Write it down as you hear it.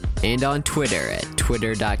and on Twitter at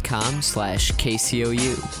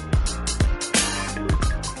twitter.com/KCOU.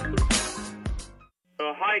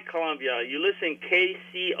 Hi, Columbia. You listen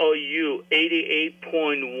KCOU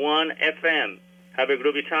 88.1 FM. Have a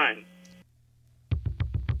groovy time.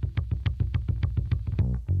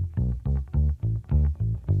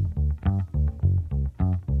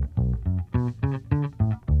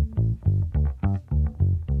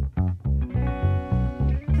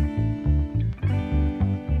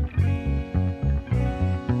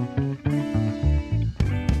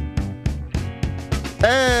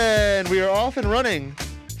 And we are off and running.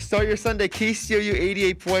 Start your Sunday, KCOU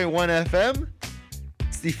 88.1 FM.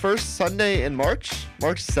 It's the first Sunday in March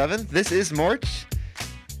 7th. This is March.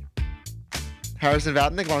 Harrison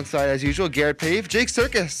Vatnik alongside, as usual, Garrett Pave. Jake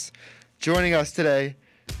Circus joining us today.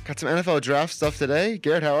 Got some NFL draft stuff today.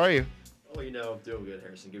 Garrett, how are you? Oh, doing good,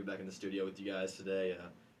 Harrison. Good to be back in the studio with you guys today.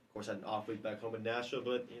 Of course, I had an off week back home in Nashville,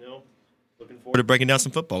 but, looking forward to breaking down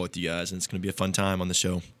some football with you guys, and it's going to be a fun time on the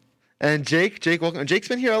show. And Jake, welcome. Jake's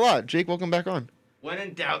been here a lot. Jake, welcome back on. When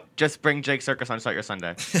in doubt, just bring Jake Circus on Start Your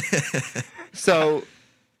Sunday. So,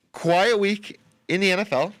 quiet week in the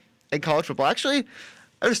NFL and college football. Actually,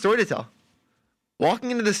 I have a story to tell.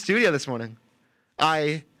 Walking into the studio this morning,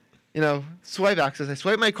 I swipe access. I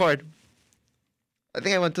swipe my card. I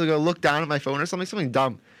think I went to go look down at my phone or something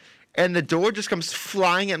dumb. And the door just comes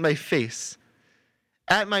flying at my face,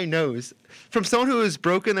 at my nose. From someone who has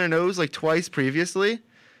broken their nose like twice previously.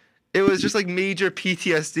 It was just like major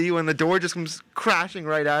PTSD when the door just comes crashing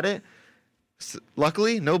right at it.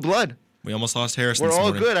 Luckily, no blood. We almost lost Harrison We're this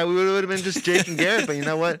all morning. good. We would have been just Jake and Garrett, but you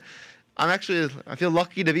know what? I feel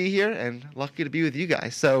lucky to be here and lucky to be with you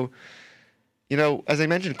guys. So, as I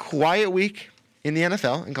mentioned, quiet week in the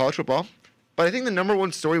NFL and college football. But I think the number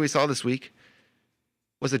one story we saw this week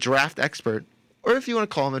was a draft expert, or if you want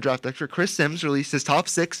to call him a draft expert, Chris Sims released his top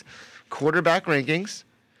 6 quarterback rankings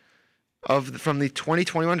from the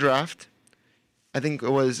 2021 draft. I think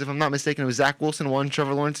it was, if I'm not mistaken, it was Zach Wilson 1,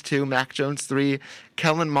 Trevor Lawrence 2, Mac Jones 3,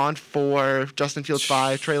 Kellen Mond 4, Justin Fields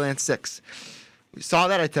 5, Trey Lance 6. We saw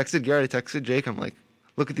that. I texted Garrett, I texted Jake. I'm like,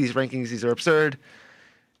 look at these rankings. These are absurd.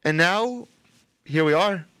 And now, here we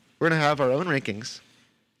are. We're going to have our own rankings.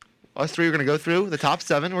 Us three are going to go through the top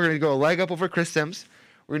 7. We're going to go a leg up over Chris Sims.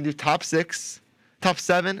 We're going to do top 6, top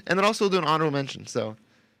 7, and then also do an honorable mention. So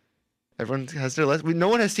everyone has their list. No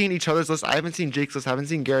one has seen each other's list. I haven't seen Jake's list. I haven't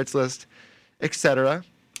seen Garrett's list, etc.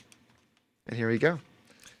 And here we go.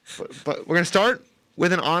 But we're going to start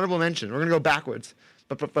with an honorable mention. We're going to go backwards.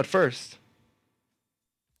 But first,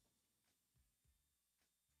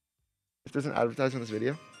 if there's an advertisement in this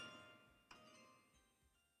video,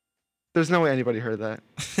 there's no way anybody heard that.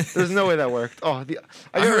 There's no way that worked. Oh,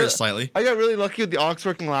 I heard it slightly. I got really lucky with the aux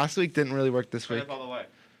working last week. Didn't really work this week. All the way.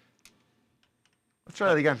 Let's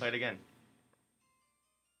try it again. Play it again.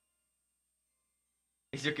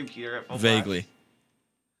 Is your computer at full Vaguely.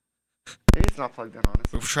 Maybe it's not plugged in,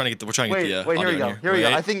 honestly. We're trying to get the audio Wait, here we in go. Here we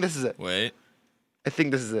go. I think this is it. Wait. I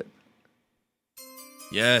think this is it.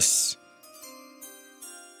 Yes.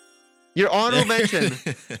 Your honorable mention.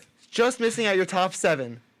 Just missing out your top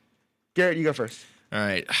 7. Garrett, you go first. All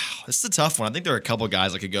right. This is a tough one. I think there are a couple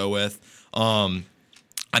guys I could go with. I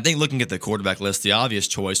think looking at the quarterback list, the obvious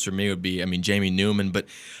choice for me would be, Jamie Newman. But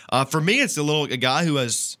for me, it's a guy who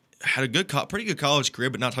has had a pretty good college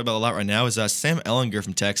career, but not talking about a lot right now, is Sam Ehlinger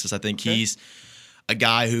from Texas. I think he's a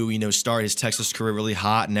guy who, started his Texas career really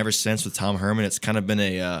hot, and ever since with Tom Herman, it's kind of been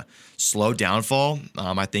a slow downfall.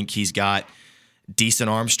 I think he's got decent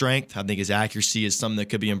arm strength. I think his accuracy is something that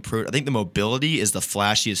could be improved. I think the mobility is the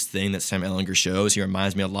flashiest thing that Sam Ehlinger shows. He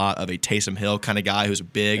reminds me a lot of a Taysom Hill kind of guy who's a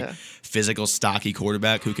big, physical, stocky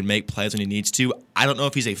quarterback who can make plays when he needs to. I don't know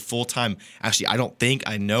if he's a full-time – actually,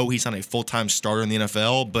 I know he's not a full-time starter in the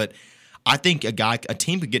NFL, but I think a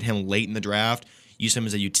team could get him late in the draft, use him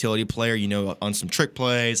as a utility player, on some trick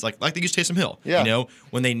plays, like they use Taysom Hill,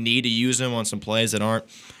 when they need to use him on some plays that aren't,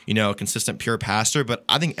 a consistent pure passer. But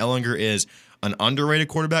I think Ehlinger is – an underrated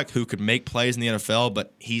quarterback who could make plays in the NFL,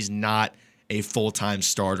 but he's not a full-time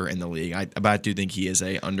starter in the league. But I do think he is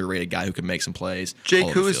a underrated guy who can make some plays. Jake,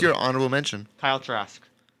 who is your honorable mention? Kyle Trask.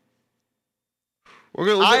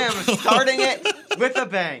 I am starting it with a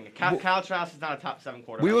bang. Kyle Trask is not a top 7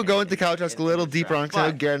 quarterback. We will go into Kyle Trask a little deeper on, because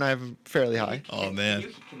I know Garrett and I have him fairly high. Oh, man.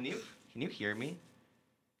 Can you hear me?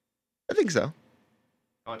 I think so.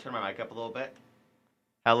 I want to turn my mic up a little bit.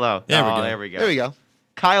 Hello. Yeah, there we go. There we go.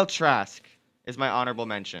 Kyle Trask is my honorable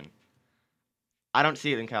mention. I don't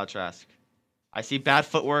see it in Kyle Trask. I see bad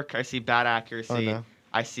footwork. I see bad accuracy. Oh, no.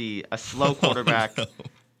 I see a slow quarterback. Oh, no.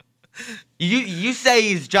 You say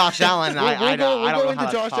he's Josh Allen. I don't know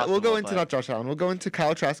how that's possible, We'll go into but- not Josh Allen. We'll go into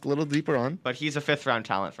Kyle Trask a little deeper on. But he's a 5th-round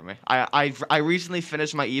talent for me. I recently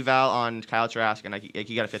finished my eval on Kyle Trask, and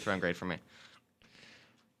he got a 5th-round grade for me.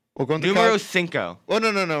 We'll go into Numero Kyle. cinco. Oh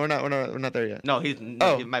no, we're not there yet. No, he's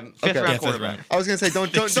Oh, my okay. 5th-round Yeah, quarterback. I was gonna say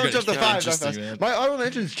don't jump to Yeah, 5 that interesting, fast. man. My honorable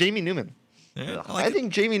mention is Jamie Newman. Yeah, I I like it.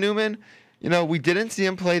 think Jamie Newman. We didn't see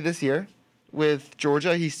him play this year with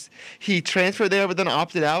Georgia. He transferred there, but then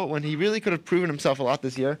opted out when he really could have proven himself a lot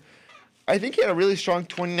this year. I think he had a really strong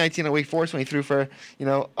 2019 at Wake Forest when he threw for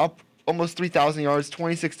up almost 3,000 yards,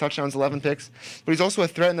 26 touchdowns, 11 picks. But he's also a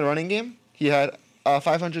threat in the running game. He had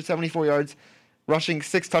 574 yards, rushing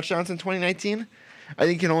 6 touchdowns in 2019. I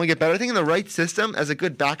think he can only get better. I think in the right system as a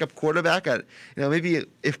good backup quarterback, maybe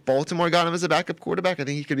if Baltimore got him as a backup quarterback, I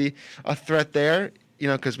think he could be a threat there.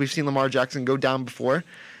 Because we've seen Lamar Jackson go down before.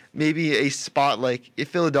 Maybe a spot like if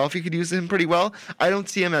Philadelphia could use him pretty well. I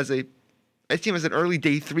see him as an early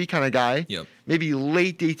day 3 kind of guy. Yep. Maybe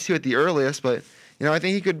late day 2 at the earliest, but I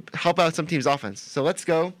think he could help out some teams' offense. So let's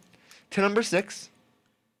go to number 6.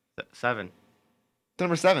 7. To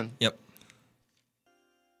number 7. Yep.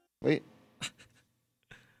 Wait.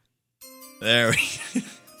 There we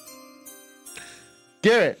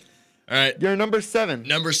Garrett, All right. you're number 7.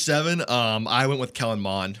 Number 7, I went with Kellen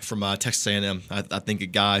Mond from Texas A&M. I think a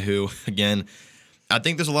guy who, again, I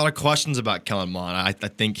think there's a lot of questions about Kellen Mond. I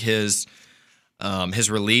think his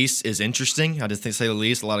release is interesting. I just think, say the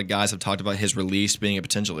least, a lot of guys have talked about his release being a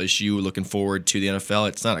potential issue. Looking forward to the NFL.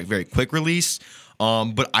 It's not a very quick release,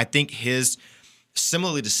 but I think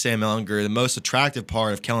similarly to Sam Ehlinger, the most attractive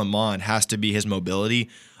part of Kellen Mond has to be his mobility.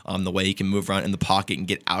 The way he can move around in the pocket and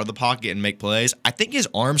get out of the pocket and make plays. I think his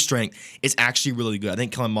arm strength is actually really good. I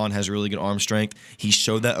think Kellen Mond has really good arm strength. He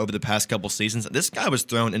showed that over the past couple seasons. This guy was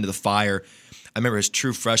thrown into the fire. I remember his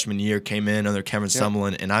true freshman year came in under Kevin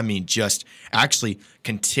Summerlin, and just actually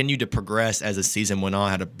continued to progress as the season went on.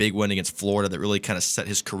 Had a big win against Florida that really kind of set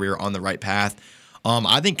his career on the right path.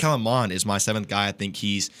 I think Kellen Mond is my 7th guy. I think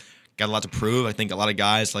he's got a lot to prove. I think a lot of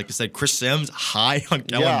guys, like I said, Chris Sims, high on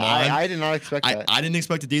Kellen Mond. I did not expect that. I didn't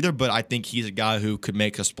expect it either, but I think he's a guy who could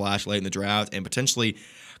make a splash late in the draft and potentially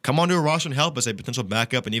come onto a roster and help as a potential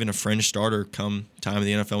backup and even a fringe starter come time of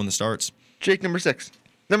the NFL when it starts. Jake, number 6.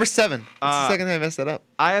 Number 7. That's the second time I messed that up.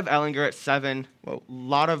 I have Ehlinger at 7. Whoa. A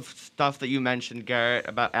lot of stuff that you mentioned, Garrett,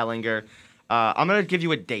 about Ehlinger. I'm going to give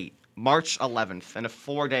you a date. March 11th. In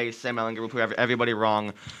 4 days, Sam Ehlinger will prove everybody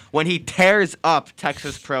wrong when he tears up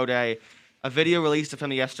Texas Pro Day. A video released of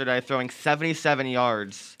him yesterday throwing 77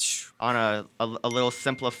 yards on a little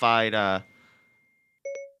simplified. That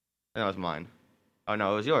was mine. Oh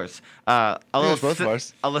no, it was yours. was both of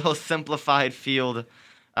ours. A little simplified field.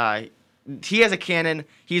 He has a cannon.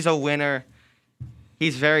 He's a winner.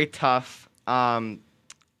 He's very tough. I'm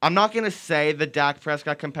not gonna say the Dak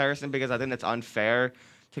Prescott comparison because I think that's unfair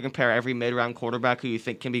to compare every mid-round quarterback who you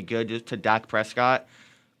think can be good to Dak Prescott.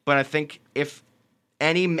 But I think if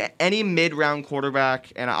any mid-round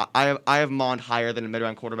quarterback, and I have Mond higher than a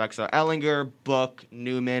mid-round quarterback, so Ehlinger, Book,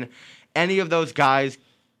 Newman, any of those guys,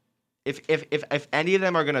 if any of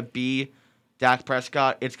them are gonna be Dak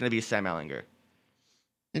Prescott, it's gonna be Sam Ehlinger.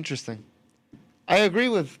 Interesting. I agree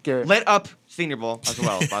with Garrett. Lit up Senior Bowl as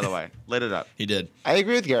well, by the way. Lit it up. He did. I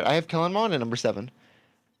agree with Garrett. I have Kellen Mond at number 7.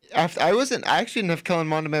 I actually didn't have Kellen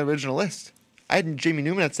Mond on my original list. I had Jamie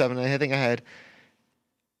Newman at 7. I think I had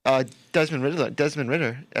Desmond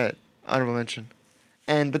Ritter at honorable mention.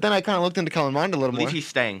 But then I kind of looked into Kellen Mond a I little believe more. he's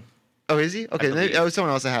staying. Oh, is he? Okay, believe. that was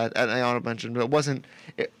someone else I had at my honorable mention, but it wasn't.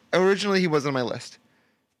 Originally, he wasn't on my list.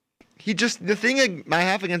 The thing I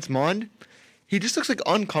have against Mond, he just looks like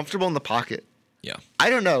uncomfortable in the pocket. Yeah. I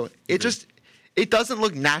don't know. It doesn't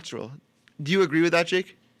look natural. Do you agree with that,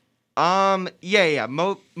 Jake? Yeah.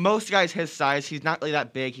 Most guys his size, he's not really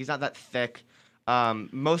that big. He's not that thick.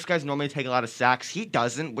 Most guys normally take a lot of sacks. He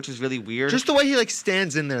doesn't, which is really weird. Just the way he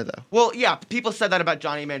stands in there, though. Well, yeah, people said that about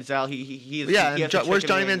Johnny Manziel. Where's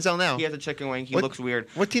Johnny Manziel Manziel now? He has a chicken wing. He What- looks weird.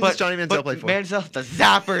 what team does Johnny Manziel play for? Manziel, the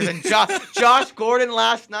Zappers, and Josh Gordon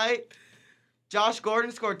last night. Josh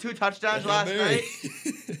Gordon scored 2 touchdowns last night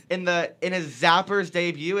in his Zappers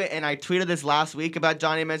debut, and I tweeted this last week about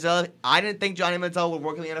Johnny Manziel. I didn't think Johnny Manziel would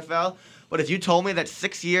work in the NFL, but if you told me that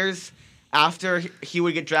 6 years after he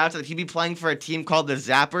would get drafted, that he'd be playing for a team called the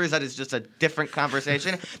Zappers, that is just a different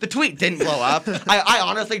conversation. The tweet didn't blow up. I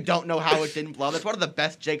honestly don't know how it didn't blow up. That's one of the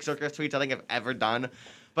best Jake Circus tweets I think I've ever done.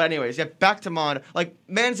 But anyways, yeah, back to Mond. Like,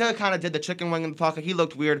 Manziel kind of did the chicken wing in the pocket. He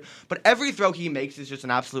looked weird, but every throw he makes is just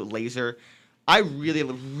an absolute laser. I really,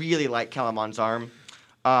 really like Kellen Mond's arm.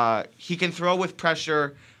 He can throw with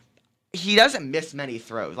pressure. he doesn't miss many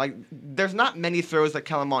throws. Like, there's not many throws that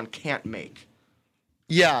Kellen Mond can't make.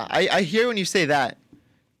 Yeah, I hear when you say that,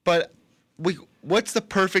 but what's the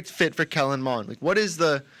perfect fit for Kellen Mond? Like, what is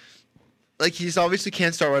the he's obviously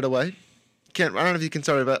can't start right away. I don't know if he can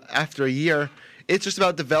start about after a year. It's just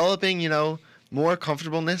about developing, more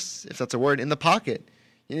comfortableness, if that's a word, in the pocket.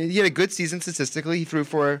 He had a good season statistically. He threw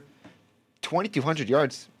for 2,200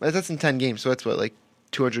 yards. That's in 10 games, so that's what, like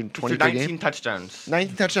 220 per 19 game? touchdowns.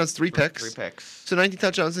 19 touchdowns, 3 picks. 3 picks. So 19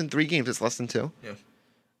 touchdowns in 3 games. It's less than 2. Yeah.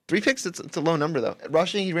 3 picks, it's a low number, though.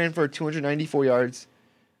 Rushing, he ran for 294 yards.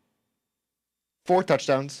 4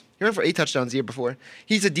 touchdowns. He ran for 8 touchdowns the year before.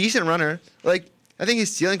 He's a decent runner. Like, I think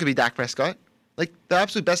his ceiling could be Dak Prescott. Like, the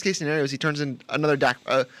absolute best case scenario is he turns in another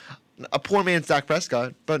a poor man's Dak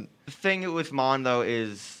Prescott. But The thing with Mond, though,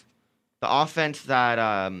 is the offense that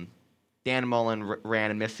Dan Mullen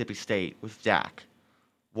ran in Mississippi State with Dak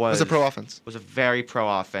was a pro offense. Was a very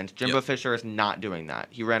pro offense. Jimbo Yep. Fisher is not doing that.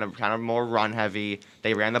 He ran a kind of more run heavy.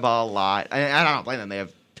 They ran the ball a lot. And I don't blame them. They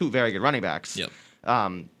have 2 very good running backs. Yep.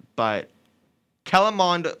 But Kellen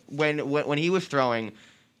Mond, when he was throwing,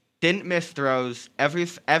 didn't miss throws. Every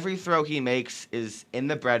throw he makes is in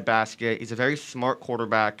the breadbasket. He's a very smart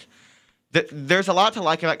quarterback. There's a lot to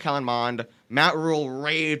like about Kellen Mond. Matt Rule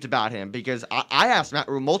raved about him because I asked Matt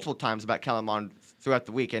Rule multiple times about Kellen Mond throughout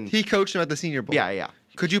the week. And He coached him at the Senior Bowl. yeah.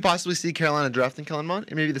 Could you possibly see Carolina drafting Kellen Mond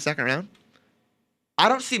in maybe the second round? I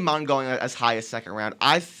don't see Mond going as high as second round.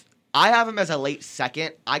 I have him as a late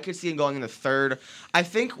second. I could see him going in the third. I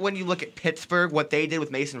think when you look at Pittsburgh, what they did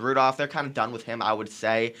with Mason Rudolph, they're kind of done with him, I would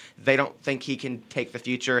say. They don't think he can take the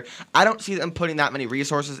future. I don't see them putting that many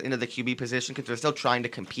resources into the QB position because they're still trying to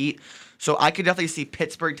compete. So I could definitely see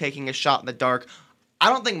Pittsburgh taking a shot in the dark. I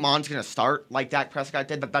don't think Mond's going to start like Dak Prescott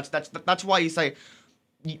did, but that's why you say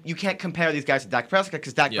you can't compare these guys to Dak Prescott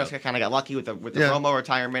because Dak Prescott kind of got lucky with the Romo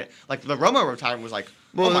retirement. Like, the Romo retirement was like,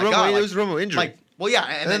 oh my God. It Like, was Romo injury. like, well, yeah,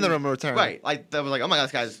 and then the Romo retirement. Right, like that was like, oh my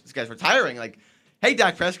God, this guy's retiring. Like, hey,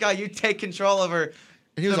 Dak Prescott, you take control over.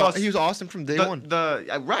 And he was awesome from day one.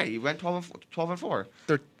 Right, he went 12-4.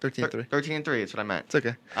 13-3. 13-3. That's what I meant. It's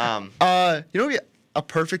okay. A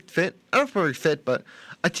perfect fit. I don't know if perfect fit, but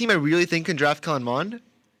a team I really think can draft Kellen Mond.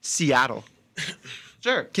 Seattle.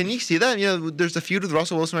 Sure. Can you see that? There's a feud with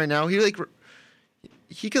Russell Wilson right now.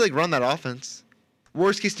 He could run that offense.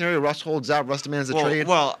 Worst case scenario, Russ holds out. Russ demands a trade.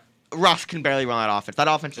 Well, Russ can barely run that offense. That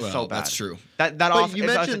offense is so bad. That's true. That But offense you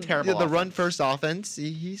is mentioned a terrible the offense. run first offense.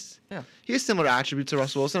 He has similar attributes to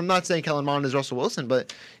Russell Wilson. I'm not saying Kellen Mond is Russell Wilson,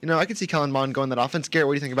 but I can see Kellen Mond going that offense. Garrett,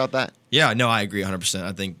 what do you think about that? Yeah, no, I agree 100%.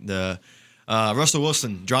 I think the Russell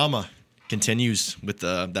Wilson drama continues with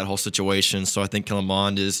that whole situation. So I think Kellen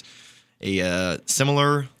Mond is a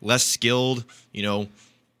similar, less skilled,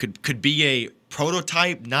 could be a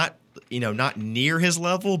prototype, not near his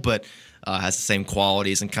level, but has the same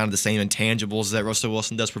qualities and kind of the same intangibles that Russell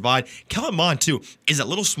Wilson does provide. Kellen Mond, too, is a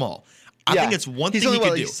little small. I think it's one thing he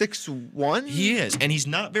could do. He's 6'1"? He is, and he's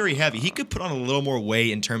not very heavy. He could put on a little more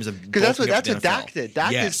weight in terms of Because that's what bulking up the Dak NFL. did.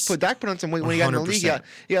 Yes. Dak put on some weight when he got in the league. He got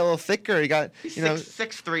a little thicker. He got, He's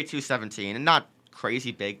 6'3", 217, and not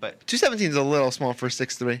crazy big, but 217 is a little small for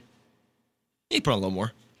 6'3". He put on a little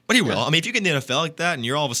more, but he will. I mean, if you get in the NFL like that, and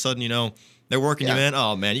you're all of a sudden, they're working you in.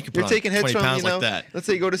 Oh man, you can put You're on taking 20 hits from, pounds like that. Let's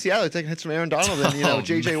say you go to Seattle, you're taking hits from Aaron Donald and,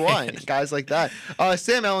 J.J. Watt, guys like that.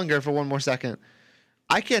 Sam Ehlinger for one more second.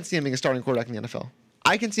 I can't see him being a starting quarterback in the NFL.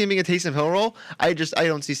 I can see him being a Taysom Hill role. I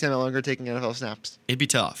don't see Sam Ehlinger taking NFL snaps. It'd be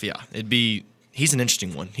tough, yeah. He's an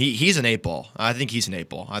interesting one. He's an 8-ball. I think he's an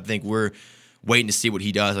 8-ball. I think we're waiting to see what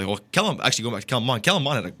he does. Like, well, going back to Kellen Mond. Kellen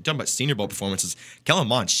Mond had talking about Senior Bowl performances. Kellen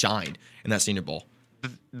Mond shined in that Senior Bowl.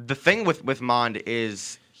 the thing with Mond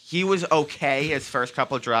is he was okay his first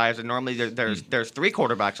couple of drives, and normally there's 3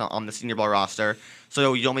 quarterbacks on the Senior Bowl roster,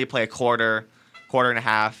 so you only play a quarter and a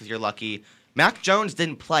half if you're lucky. Mac Jones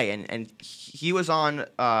didn't play, and he was on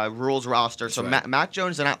Rule's roster, so right. Mac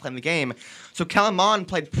Jones did not play in the game. So Kellen Mond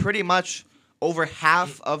played pretty much over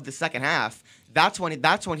half of the second half. That's when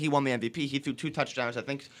he won the MVP. He threw 2 touchdowns, I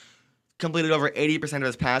think, completed over 80% of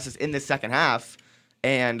his passes in the second half,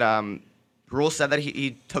 and Rule said that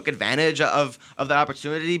he took advantage of that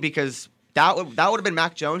opportunity because that would have been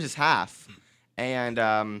Mac Jones' half,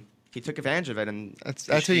 and he took advantage of it. And That's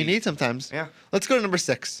what you need sometimes. Yeah. Let's go to number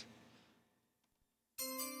 6.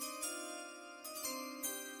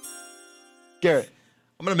 Garrett.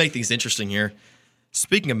 I'm going to make things interesting here.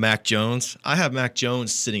 Speaking of Mac Jones, I have Mac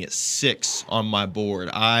Jones sitting at 6 on my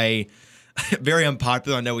board. Very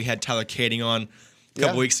unpopular. I know we had Tyler Kading on a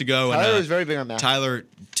couple weeks ago. Tyler and, was very big on Mac. Tyler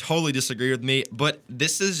totally disagreed with me, but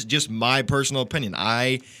this is just my personal opinion.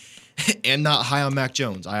 I am not high on Mac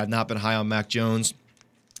Jones. I have not been high on Mac Jones.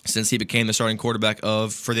 since he became the starting quarterback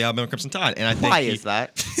for the Alabama Crimson Tide. And I think Why is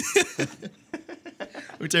that?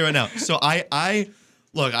 Let me tell you right now. So I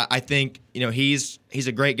think he's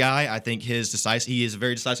a great guy. I think he is a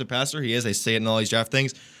very decisive passer. He is. They say it in all these draft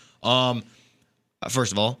things.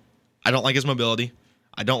 First of all, I don't like his mobility.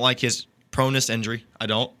 I don't like his proneness to injury. I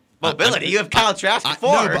don't. Mobility. You have Kyle Trask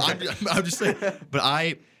before. No, but I'm just saying.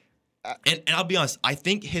 But and I'll be honest. I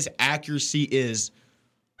think his accuracy is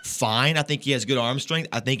fine. I think he has good arm strength.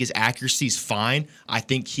 I think his accuracy is fine. I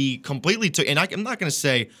think he completely took. And I'm not going to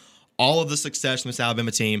say all of the success from this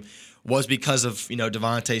Alabama team was because of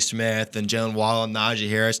Devontae Smith and Jalen Waddle and Najee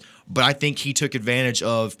Harris. But I think he took advantage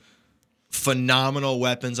of phenomenal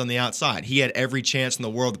weapons on the outside. He had every chance in the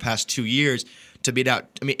world the past 2 years to beat out.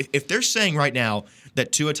 I mean, if they're saying right now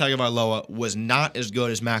that Tua Tagovailoa was not as good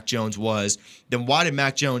as Mac Jones was, then why did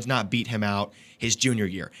Mac Jones not beat him out his junior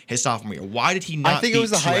year, his sophomore year? Why did he not? I think beat it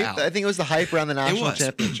was the Tua hype. out? I think it was the hype around the national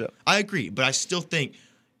championship. I agree, but I still think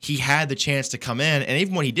he had the chance to come in, and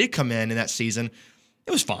even when he did come in that season,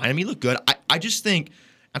 it was fine. I mean, he looked good. I just think,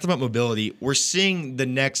 after about mobility, we're seeing the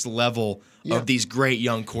next level of these great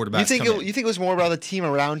young quarterbacks. You think it was more about the team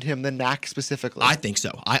around him than Mac specifically? I think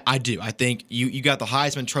so. I do. I think you got the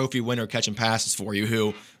Heisman Trophy winner catching passes for you,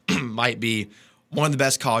 who might be one of the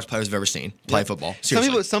best college players I've ever seen play football.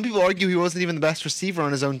 Seriously. Some people argue he wasn't even the best receiver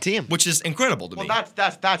on his own team, which is incredible to me. Well,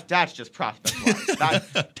 that's just prospect-wise.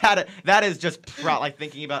 that is just like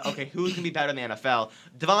thinking about, okay, who's gonna be better in the NFL?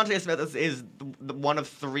 Devontae Smith is one of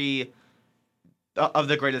three of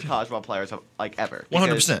the greatest college football players ever.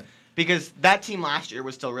 100%. Because that team last year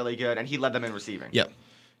was still really good, and he led them in receiving. Yep.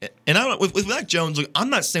 And I don't with Mac Jones. Look, I'm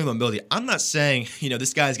not saying mobility. I'm not saying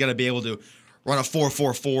this guy's got to be able to run a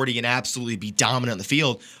 4.4 40 and absolutely be dominant in the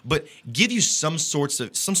field, but give you some sort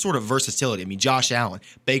of versatility. I mean, Josh Allen,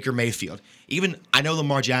 Baker Mayfield, even I know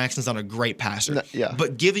Lamar Jackson's not a great passer,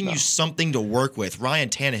 but giving you something to work with. Ryan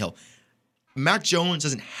Tannehill, Mac Jones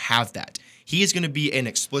doesn't have that. He is going to be an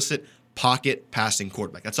explicit pocket passing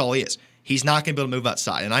quarterback. That's all he is. He's not going to be able to move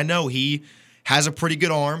outside. And I know he has a pretty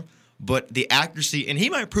good arm, but the accuracy, and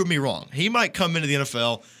he might prove me wrong. He might come into the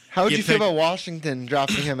NFL. How would you feel about Washington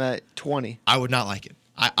drafting him at 20? I would not like it.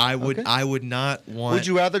 I would not want. Would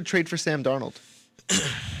you rather trade for Sam Darnold?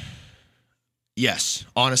 Yes.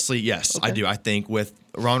 Honestly, yes. Okay. I do. I think with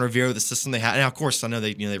Ron Rivera, the system they had, and of course I know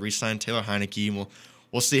they re-signed Taylor Heineke, and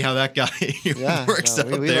we'll see how that guy works out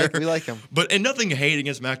there. We like him. But and nothing to hate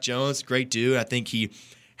against Mac Jones. Great dude. I think he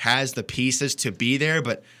has the pieces to be there,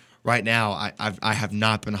 but right now I have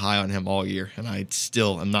not been high on him all year, and I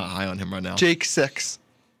still am not high on him right now. Jake 6.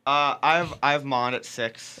 I have Mond at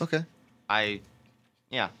 6. Okay. I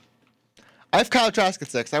have Kyle Trask at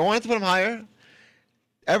 6. I wanted to put him higher.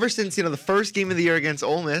 Ever since the first game of the year against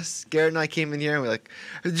Ole Miss, Garrett and I came in here and we're like,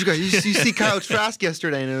 "Did you guys you see Kyle Trask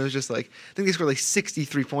yesterday?" And it was just like, I think he scored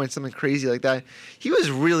 63 points, something crazy like that. He was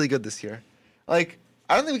really good this year. I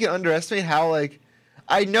don't think we can underestimate how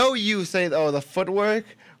I know you say the footwork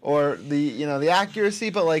or the accuracy,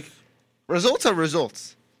 but results are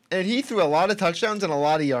results. And he threw a lot of touchdowns and a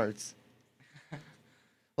lot of yards.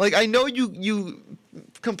 I know you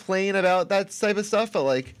complain about that type of stuff, but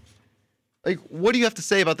what do you have to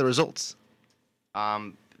say about the results?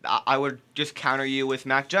 I would just counter you with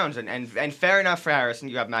Mac Jones, and fair enough for Harrison.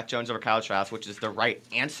 You have Mac Jones over Kyle Trask, which is the right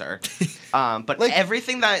answer. But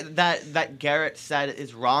everything that Garrett said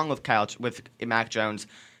is wrong with Mac Jones.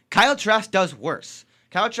 Kyle Trask does worse.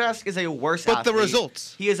 Kyle Trask is a worse athlete. But the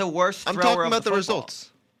results. He is a worse thrower. I'm talking about the results.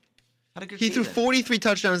 Had a good he season. threw 43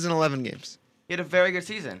 touchdowns in 11 games. He had a very good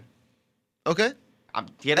season. Okay.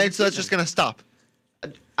 That's just going to stop.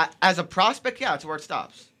 As a prospect, yeah, it's where it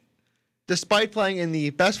stops. Despite playing in the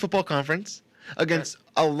best football conference against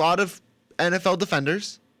a lot of NFL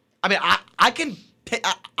defenders. I mean,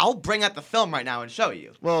 I'll bring out the film right now and show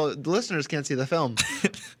you. Well, the listeners can't see the film,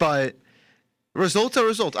 but results are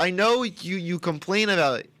results. I know you complain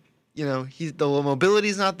about, the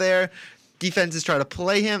mobility's not there. Defenses try to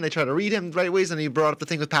play him. They try to read him the right ways. And you brought up the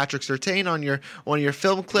thing with Patrick Surtain on one of your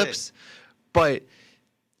film clips. But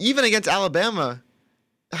even against Alabama,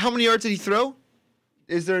 how many yards did he throw?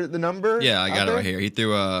 Is there the number? Yeah, I got it right here. He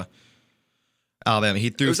threw Alabama. He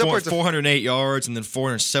threw 408 yards and then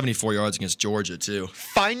 474 yards against Georgia too.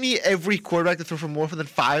 Find me every quarterback that threw for more than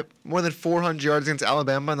 400 yards against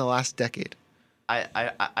Alabama in the last decade.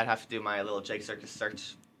 I'd have to do my little Jake Circus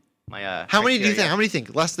search. How many do you think? How many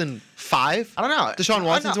think? Less than 5? I don't know. Deshaun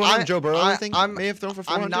Watson's one of them. Joe Burrow, I think, may have thrown for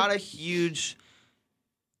 400. I'm not a huge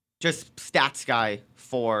just stats guy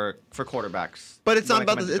for quarterbacks. But it's not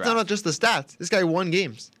about just the stats. This guy won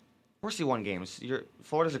games. Of course he won games.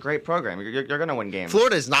 Florida's a great program. You're going to win games.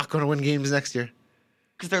 Florida is not going to win games next year.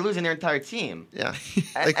 because they're losing their entire team. Yeah.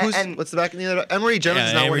 And- Like and- what's the back in the other? Emory Jones Yeah,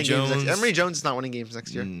 is not Emory winning games. Jones. Emory Jones is not winning games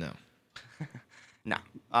next year. No.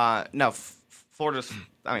 No. Florida's.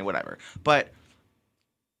 I mean, whatever. But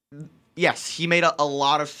yes, he made a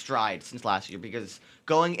lot of strides since last year because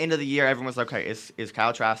going into the year, everyone was like, okay, is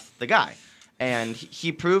Kyle Trask the guy? And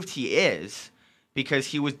he proved he is because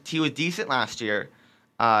he was decent last year.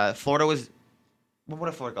 Florida was. What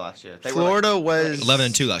did Florida go last year? They were Florida was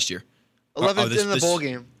 11-2 last year. 11th in the bowl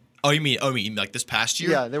game. Oh, you mean like this past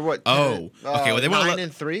year? Yeah, they're what? Oh, okay. Well, they won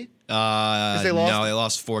 9-3. they lost- no, they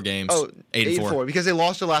lost 4 games. Oh, 8-4. because they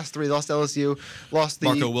lost their last 3. They lost to LSU. Lost the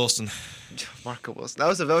Marco Wilson. Marco Wilson. That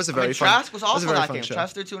was a very fun. Trask was that a also very that fun game. show.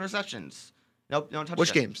 Trask threw 2 interceptions. Nope, no touchdown.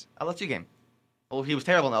 Which games? LSU game. Well, he was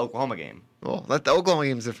terrible in the Oklahoma game. Well, the Oklahoma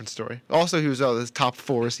game is a different story. Also, he was the top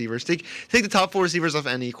 4 receivers. Take the top 4 receivers off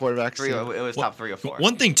any quarterback. It was top 3 or 4.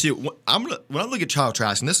 One thing too, when I look at Kyle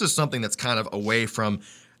Trask, and this is something that's kind of away from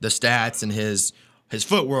the stats and his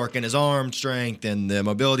footwork and his arm strength and the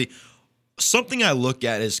mobility. Something I look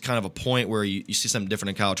at is kind of a point where you see something different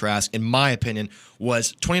in Kyle Trask, in my opinion,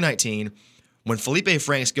 was 2019 when Felipe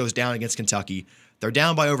Franks goes down against Kentucky. They're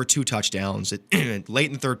down by over 2 touchdowns late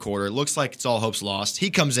in the third quarter. It looks like it's all hopes lost. He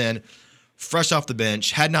comes in fresh off the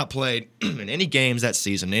bench, had not played in any games that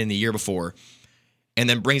season and the year before, and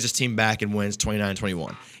then brings his team back and wins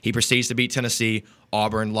 29-21. He proceeds to beat Tennessee.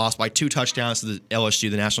 Auburn lost by 2 touchdowns to the LSU,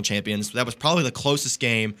 the national champions. That was probably the closest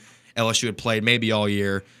game LSU had played maybe all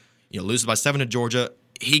year. Loses by 7 to Georgia.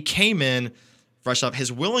 He came in fresh up. His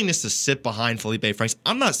willingness to sit behind Felipe Franks.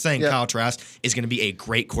 I'm not saying Kyle Trask is going to be a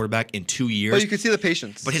great quarterback in 2 years. But you can see the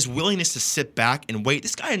patience. But his willingness to sit back and wait.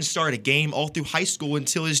 This guy hadn't started a game all through high school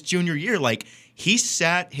until his junior year. Like, he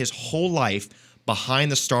sat his whole life behind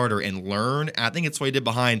the starter and learned. I think it's what he did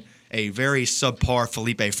behind a very subpar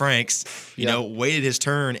Felipe Franks. Waited his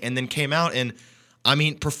turn and then came out and,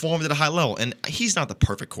 performed at a high level. And he's not the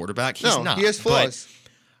perfect quarterback. He's not. He has flaws.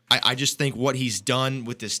 I just think what he's done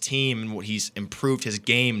with this team and what he's improved his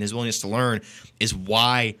game and his willingness to learn is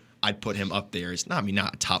why I'd put him up there. It's not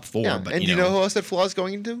a top 4, Yeah. but and you know who else had flaws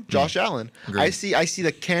going into? Josh Allen. Agreed. I see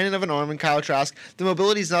the cannon of an arm in Kyle Trask. The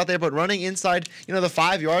mobility's not there, but running inside, the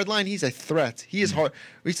 5-yard line, he's a threat. He is hard.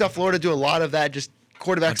 We saw Florida do a lot of that, just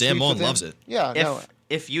quarterback. Dan sweeps Mullen with him. loves it. Yeah.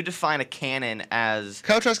 If you define a cannon as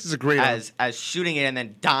Kyle Trask is a great arm. as shooting it and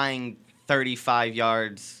then dying 35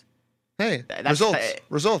 yards. Hey, That's-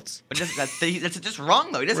 results. But that's just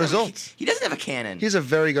wrong though. He doesn't Results. He doesn't have a cannon. He's a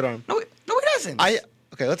very good arm. No, he doesn't.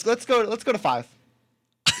 Okay, let's go to 5.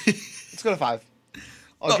 Let's go to 5.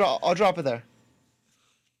 I'll drop it there.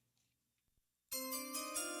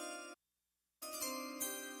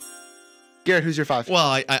 Garrett, who's your 5?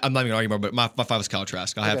 Well, I'm not even going to argue more, but my 5 is Kyle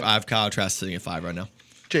Trask. I have Kyle Trask sitting at 5 right now.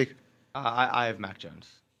 Jake. I have Mac Jones.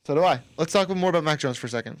 So do I. Let's talk more about Mac Jones for a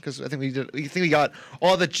second, because I think we got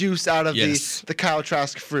all the juice out of the Kyle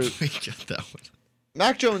Trask fruit. We got that one.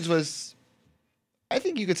 Mac Jones was, I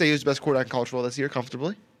think you could say he was the best quarterback in college football this year,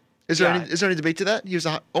 comfortably. Is there any debate to that? He was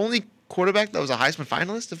the only quarterback that was a Heisman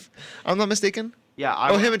finalist, if I'm not mistaken.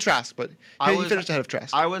 Yeah. Him and Trask, but he finished ahead of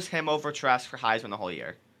Trask. I was him over Trask for Heisman the whole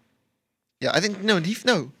year. Yeah, I think Did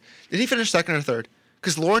he finish second or third?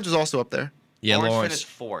 Because Lawrence was also up there. Yeah, Lawrence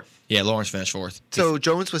finished 4th. Yeah, Lawrence finished 4th. So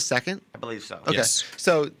Jones was second. I believe so. Okay. Yes.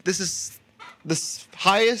 So this is the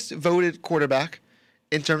highest voted quarterback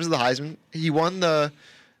in terms of the Heisman. He won the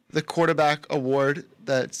quarterback award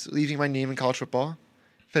that's leaving my name in college football.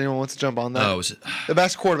 If anyone wants to jump on that. Oh, is it? The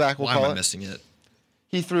best quarterback, we'll Why call am I it. missing it?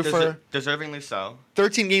 He threw for Deservingly so.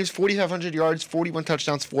 13 games, 4,500 yards, 41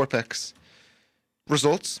 touchdowns, 4 picks.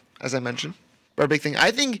 Results, as I mentioned, are a big thing.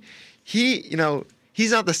 I think he's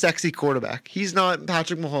not the sexy quarterback. He's not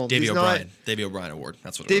Patrick Mahomes. Davey He's O'Brien. not Davey O'Brien Award.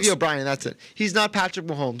 That's what it Davey was. O'Brien, that's it. He's not Patrick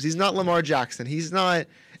Mahomes. He's not Lamar Jackson. He's not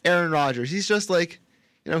Aaron Rodgers. He's just like,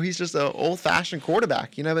 he's just an old-fashioned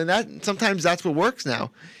quarterback. And sometimes that's what works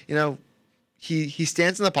now. He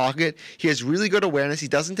stands in the pocket. He has really good awareness. He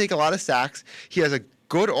doesn't take a lot of sacks. He has a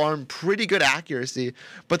good arm, pretty good accuracy.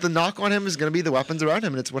 But the knock on him is going to be the weapons around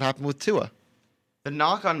him, and it's what happened with Tua. The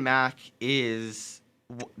knock on Mac is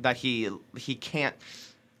that he can't.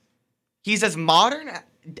 He's as modern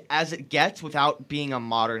as it gets without being a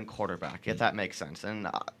modern quarterback, if that makes sense. And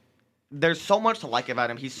there's so much to like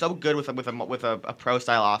about him. He's so good with a pro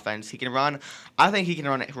style offense. He can run. I think he can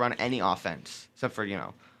run any offense except for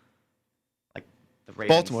like the Ravens.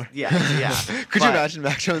 Baltimore. Yeah. Could you imagine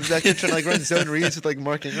Mac Jones back there trying to run zone reads with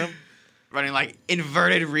Mark Ingram? Running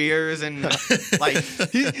inverted rears and tight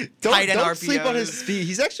end Don't sleep on RPOs. his feet.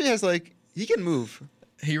 He's actually has he can move.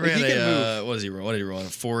 He ran he can move. what does he run? What did he run?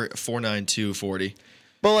 4.92 40.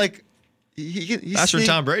 But he's Faster than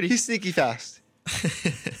Tom Brady. He's sneaky fast.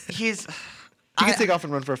 he's. He can take off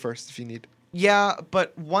and run for a first if you need. Yeah,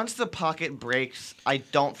 but once the pocket breaks, I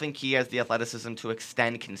don't think he has the athleticism to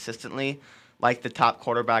extend consistently like the top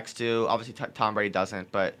quarterbacks do. Obviously, Tom Brady doesn't.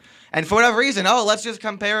 And for whatever reason, let's just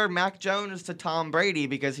compare Mac Jones to Tom Brady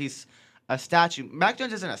because he's a statue. Mac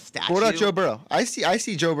Jones isn't a statue. What about Joe Burrow? I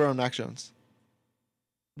see Joe Burrow and Mac Jones.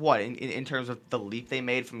 What, in terms of the leap they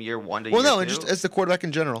made from year 1 to year 2? Well, no, just as the quarterback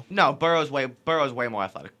in general. No, Burrow's way more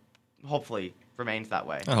athletic. Hopefully remains that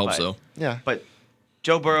way. I hope so. Yeah. But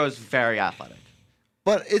Joe Burrow is very athletic.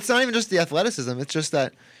 But it's not even just the athleticism. It's just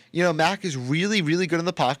that, Mac is really, really good in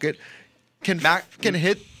the pocket. Can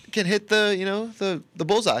hit the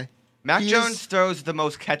bullseye. Mac Jones throws the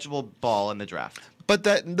most catchable ball in the draft. But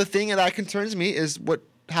the thing that concerns me is what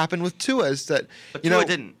happened with Tua is that But Tua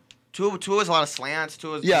didn't. Tua has a lot of slants.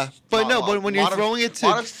 But when you're throwing it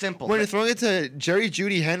to Jerry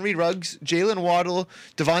Jeudy, Henry Ruggs, Jalen Waddle,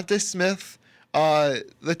 Devonta Smith,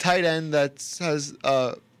 the tight end that has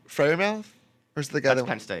Freiermuth, or is it the guy that's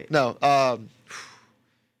Penn State? No,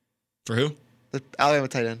 For who? the Alabama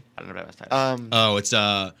tight end. I don't know about tight end. It's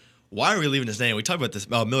why are we leaving his name? We talked about this.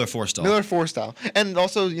 Miller Forstall. Miller Forstall, and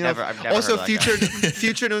also I've never heard of that guy.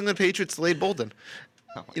 future New England Patriots Slade Bolden.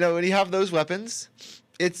 When you have those weapons,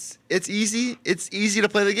 it's easy to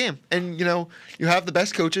play the game, and you have the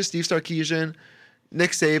best coaches, Steve Sarkisian,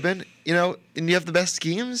 Nick Saban, and you have the best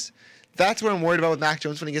schemes. That's what I'm worried about with Mac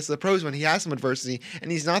Jones when he gets to the pros, when he has some adversity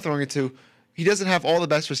and he's not throwing it to. He doesn't have all the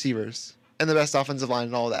best receivers and the best offensive line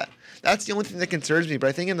and all that. That's the only thing that concerns me. But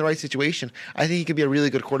I think in the right situation, I think he could be a really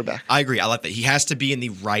good quarterback. I agree. I like that. He has to be in the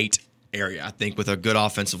right area, I think, with a good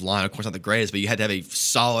offensive line. Of course, not the greatest, but you had to have a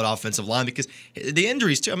solid offensive line because the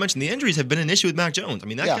injuries, too. I mentioned the injuries have been an issue with Mac Jones. I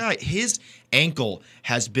mean, that guy, his ankle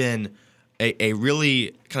has been a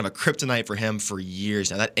really kind of a kryptonite for him for years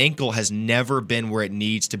now. That ankle has never been where it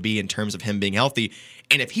needs to be in terms of him being healthy.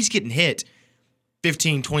 And if he's getting hit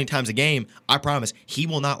 15, 20 times a game, I promise he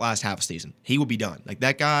will not last half a season. He will be done. Like,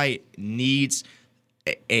 that guy needs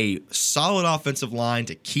a solid offensive line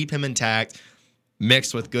to keep him intact,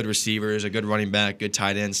 mixed with good receivers, a good running back, good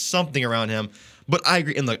tight end, something around him. But I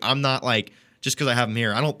agree. And look, I'm not like, just because I have him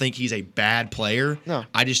here, I don't think he's a bad player. No.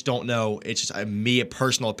 I just don't know. It's just a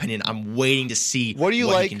personal opinion. I'm waiting to see what he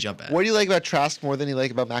can jump at. What do you like about Trask more than you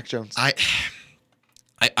like about Mac Jones?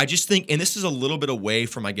 I just think, and this is a little bit away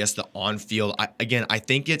from, I guess, the on-field. I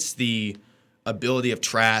think it's the ability of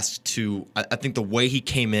Trask to, I think the way he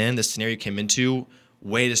came in, the scenario he came into,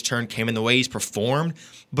 way his turn came in, the way he's performed,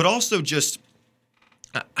 but also just,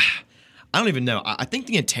 I don't even know. I think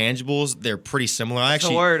the intangibles, they're pretty similar. I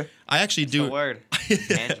actually do. The word.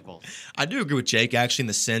 Intangibles. I do agree with Jake, actually, in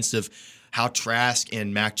the sense of how Trask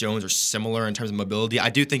and Mac Jones are similar in terms of mobility. I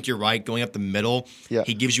do think you're right. Going up the middle,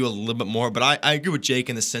 he gives you a little bit more. But I agree with Jake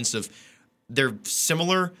in the sense of they're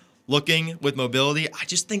similar looking with mobility. I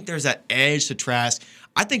just think there's that edge to Trask.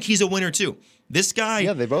 I think he's a winner, too. This guy.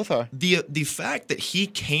 Yeah, they both are. The fact that he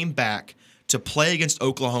came back to play against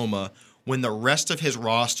Oklahoma when the rest of his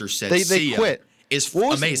roster said they quit is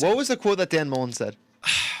amazing. What was the quote that Dan Mullen said?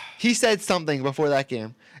 He said something before that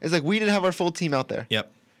game. It's like, we didn't have our full team out there.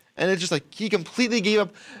 Yep. And it's just like he completely gave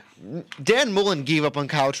up. Dan Mullen gave up on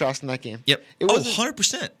Kyle Trask in that game. Yep.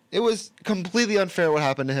 100%. It was completely unfair what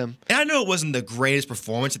happened to him. And I know it wasn't the greatest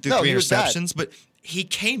performance at 3 interceptions, but he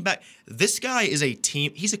came back. This guy is a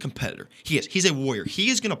team. He's a competitor. He is. He's a warrior.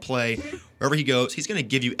 He is going to play wherever he goes. He's going to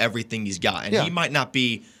give you everything he's got. And he might not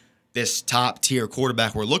be this top-tier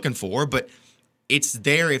quarterback we're looking for, but it's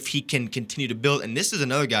there if he can continue to build. And this is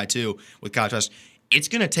another guy, too, with Kyle Trask. It's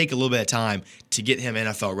going to take a little bit of time to get him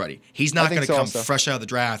NFL ready. He's not going to come fresh out of the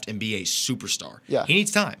draft and be a superstar. Yeah. He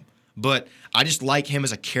needs time. But I just like him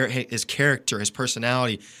as his character, his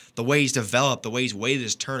personality, the way he's developed, the way he's waited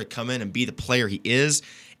his turn to come in and be the player he is.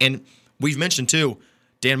 And we've mentioned, too,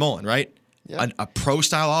 Dan Mullen, right? Yeah. A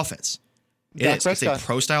pro-style offense. It's a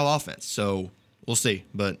pro-style offense. So we'll see.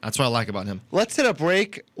 But that's what I like about him. Let's hit a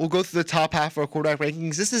break. We'll go through the top half of our quarterback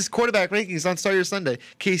rankings. This is Quarterback Rankings on Start Your Sunday.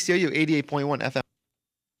 KCOU 88.1 FM.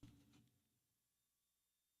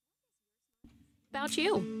 About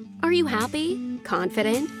you. Are you happy?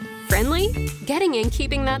 Confident? Friendly? Getting and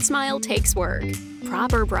keeping that smile takes work.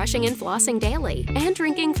 Proper brushing and flossing daily, and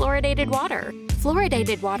drinking fluoridated water.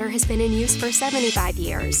 Fluoridated water has been in use for 75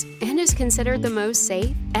 years and is considered the most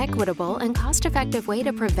safe, equitable, and cost-effective way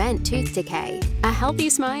to prevent tooth decay. A healthy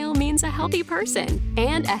smile means a healthy person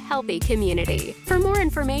and a healthy community. For more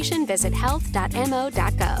information, visit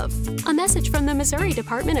health.mo.gov. A message from the Missouri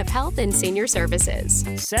Department of Health and Senior Services.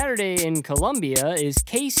 Saturday in Columbia is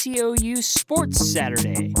KCOU Sports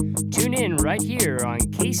Saturday. Tune in right here on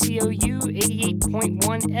KCOU 88.1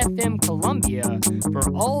 FM Columbia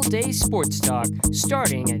for all-day sports talk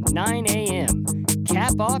starting at 9 a.m.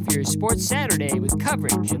 Cap off your sports Saturday with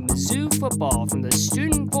coverage of Mizzou football from the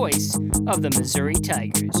student voice of the Missouri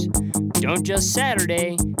Tigers. Don't just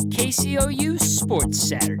Saturday, KCOU Sports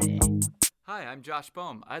Saturday. Hi, I'm Josh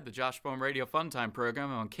Bohm. I had the Josh Bohm Radio Fun Time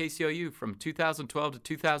program on KCOU from 2012 to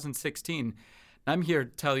 2016. I'm here to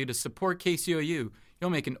tell you to support KCOU. You'll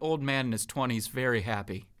make an old man in his 20s very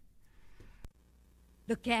happy.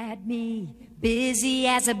 Look at me, busy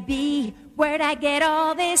as a bee. Where'd I get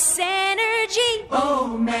all this energy?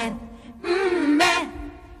 Oh, man,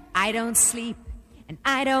 man. I don't sleep and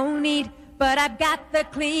I don't eat, but I've got the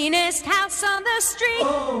cleanest house on the street.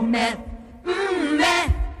 Oh, man,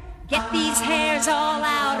 man. Get these hairs all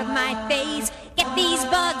out of my face. Get these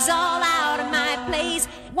bugs all out of my place.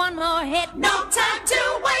 One more hit, no time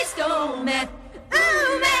to waste. Oh, man, man.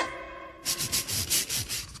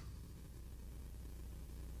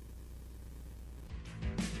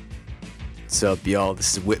 What's up, y'all?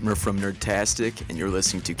 This is Whitmer from Nerdtastic, and you're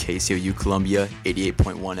listening to KCOU Columbia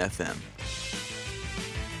 88.1 FM.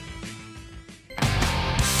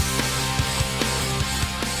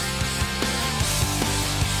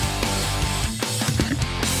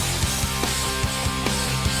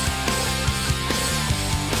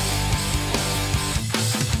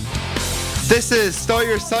 This is Start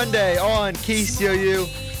Your Sunday on KCOU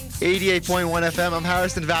 88.1 FM. I'm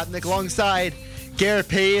Harrison Vatnick alongside Garrett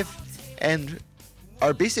Pave and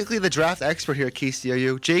are basically the draft expert here at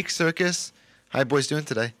KCOU, Jake Circus. How you boys doing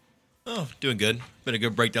today? Oh, doing good. Been a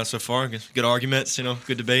good breakdown so far. Good arguments,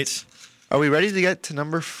 good debates. Are we ready to get to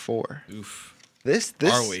number 4? Oof. This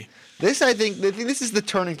Are we? This, I think this is the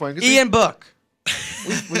turning point. Ian Book.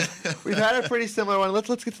 We've had a pretty similar one.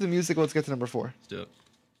 Let's get to the music. Let's get to number 4. Let's do it.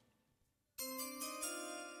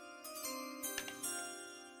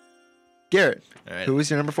 Garrett, All right. who is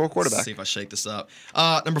your number 4 quarterback? Let's see if I shake this up.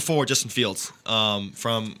 Number 4, Justin Fields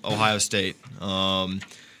from Ohio State.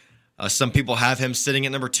 Some people have him sitting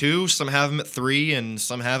at number 2, some have him at 3, and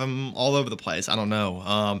some have him all over the place. I don't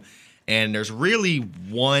know. And there's really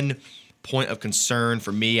one point of concern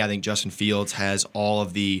for me. I think Justin Fields has all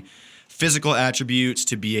of the physical attributes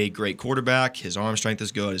to be a great quarterback. His arm strength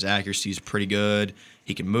is good. His accuracy is pretty good.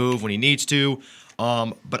 He can move when he needs to.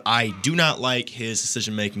 But I do not like his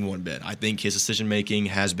decision-making one bit. I think his decision-making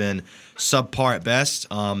has been subpar at best.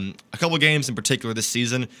 A couple of games in particular this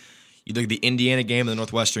season, you look at the Indiana game and the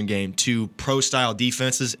Northwestern game, 2 pro-style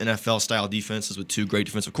defenses, NFL-style defenses with 2 great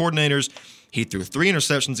defensive coordinators. He threw 3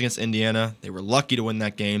 interceptions against Indiana. They were lucky to win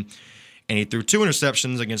that game. And he threw 2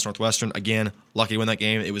 interceptions against Northwestern. Again, lucky to win that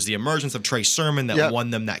game. It was the emergence of Trey Sermon that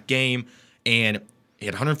won them that game. And he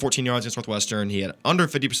had 114 yards against Northwestern. He had under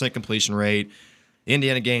 50% completion rate. The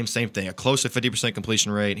Indiana game, same thing, a close to 50%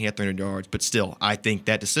 completion rate, and he had 300 yards. But still, I think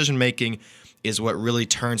that decision-making is what really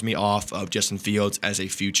turns me off of Justin Fields as a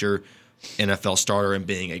future NFL starter and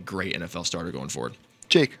being a great NFL starter going forward.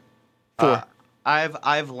 Jake, 4.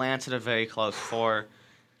 I've Lance at a very close 4.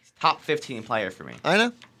 He's top 15 player for me. I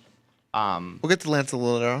know. We'll get to Lance a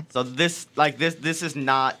little later on. So this is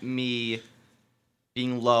not me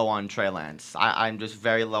being low on Trey Lance. I'm just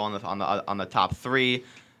very low on the top 3.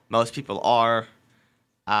 Most people are.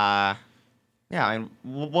 We'll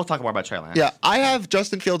talk more about Trey Lance. Yeah, I have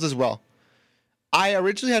Justin Fields as well. I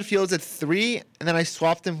originally had Fields at 3, and then I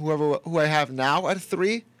swapped him who I have now at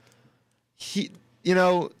 3.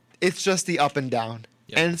 It's just the up and down.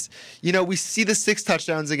 Yep. And we see the 6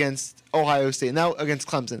 touchdowns against Ohio State, and now against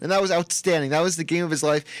Clemson, and that was outstanding. That was the game of his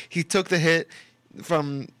life. He took the hit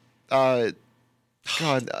from these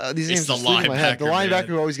names are slipping my head. The linebacker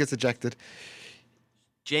who always gets ejected.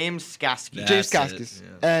 James Skaskis. James Skaskis.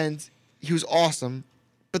 Yeah. And he was awesome.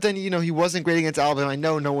 But then, he wasn't great against Alabama. I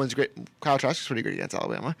know no one's great. Kyle Trask is pretty great against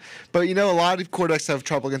Alabama. But, a lot of quarterbacks have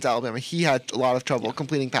trouble against Alabama. He had a lot of trouble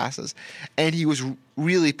completing passes. And he was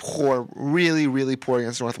really poor, really, really poor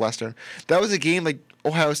against Northwestern. That was a game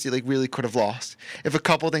Ohio State really could have lost.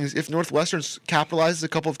 If Northwestern capitalizes a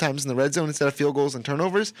couple of times in the red zone instead of field goals and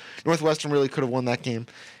turnovers, Northwestern really could have won that game.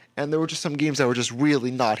 And there were just some games that were just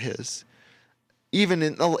really not his. Even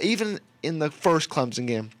in the first Clemson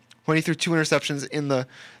game, when he threw 2 interceptions in the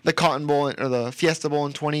Cotton Bowl or the Fiesta Bowl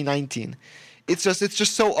in 2019, it's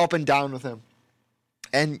just so up and down with him.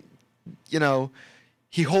 And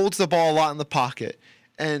he holds the ball a lot in the pocket,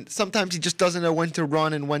 and sometimes he just doesn't know when to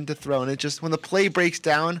run and when to throw. And when the play breaks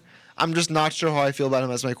down, I'm just not sure how I feel about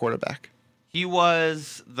him as my quarterback. He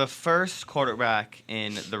was the first quarterback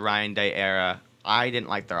in the Ryan Day era. I didn't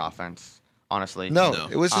like their offense, honestly. No.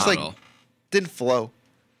 It was just didn't flow.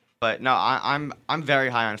 But no, I'm very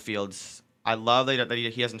high on Fields. I love that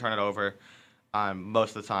he doesn't turn it over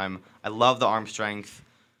most of the time. I love the arm strength.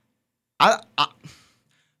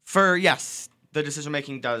 Yes, the decision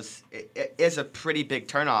making is a pretty big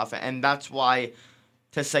turnoff, and that's why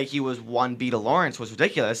to say he was 1B to Lawrence was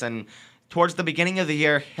ridiculous. And towards the beginning of the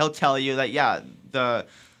year, he'll tell you that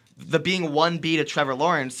the being 1B to Trevor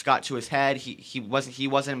Lawrence got to his head. He wasn't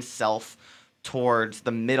himself towards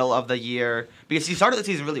the middle of the year because he started the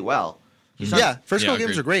season really well. First couple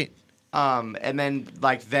games are great. And then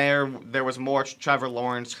like there was more Trevor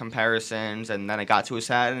Lawrence comparisons, and then it got to his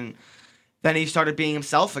head, and then he started being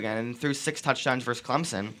himself again and threw 6 touchdowns versus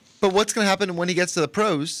Clemson. But what's going to happen when he gets to the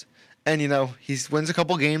pros and, he wins a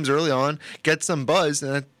couple games early on, gets some buzz,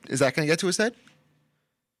 and is that going to get to his head?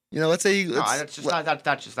 Let's say... that's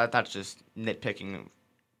just nitpicking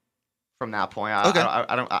from that point. Okay.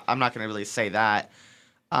 I'm not going to really say that.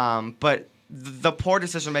 But the poor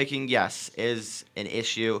decision-making, yes, is an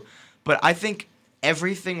issue. But I think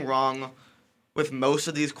everything wrong with most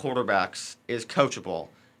of these quarterbacks is coachable,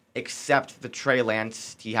 except the Trey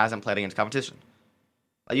Lance he hasn't played against competition.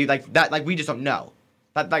 We just don't know.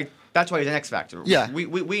 That's why he's an X factor. Yeah.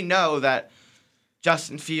 We know that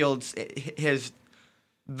Justin Fields,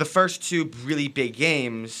 the first 2 really big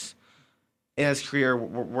games in his career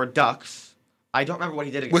were Ducks. I don't remember what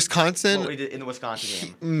he did against Wisconsin. What he did in the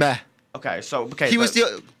Wisconsin game. Meh. Okay. He was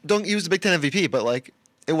the Big Ten MVP, but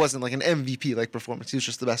it wasn't like an MVP performance. He was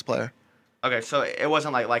just the best player. Okay, so it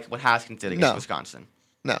wasn't like what Haskins did against Wisconsin.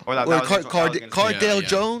 No. Or that was Cardale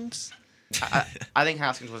Jones. I think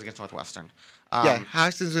Haskins was against Northwestern.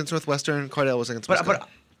 Haskins against Northwestern. Cardale was against Wisconsin. But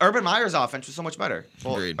Urban Meyer's offense was so much better.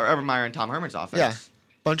 Agreed. Or Urban Meyer and Tom Herman's offense. Yeah.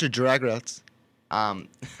 Bunch of drag routes.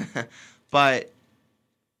 But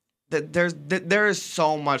there is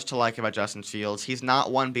so much to like about Justin Fields. He's not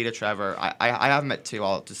 1B to Trevor. I have him at 2.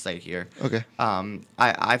 I'll just say here. Okay.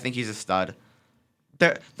 I think he's a stud.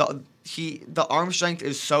 The arm strength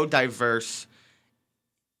is so diverse.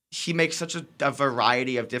 He makes such a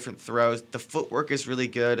variety of different throws. The footwork is really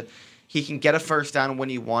good. He can get a first down when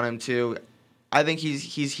you want him to. I think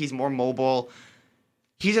he's more mobile.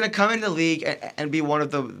 He's gonna come into the league and be one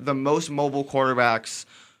of the most mobile quarterbacks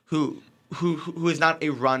who is not a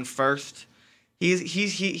run first.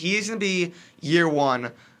 He's gonna be year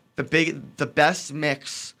one the best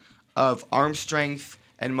mix of arm strength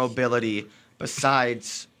and mobility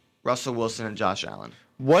besides Russell Wilson and Josh Allen.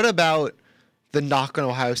 What about the knock on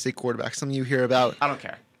Ohio State quarterback? Something you hear about? I don't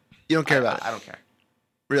care. You don't care about it? I don't care.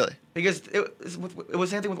 Really? Because it was the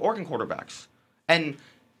same thing with Oregon quarterbacks. And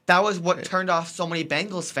that was what turned off so many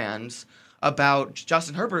Bengals fans about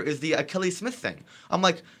Justin Herbert is the Achilles Smith thing. I'm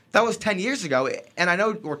like, that was 10 years ago, and I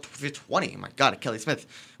know we're 20. Oh my God, Achilles Smith.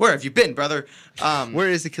 Where have you been, brother? Where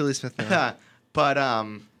is Achilles Smith now? But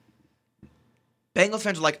Bengals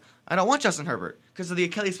fans are like, I don't want Justin Herbert because of the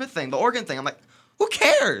Achilles Smith thing, the Oregon thing. I'm like, who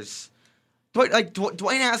cares?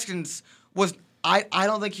 Dwayne Haskins was. I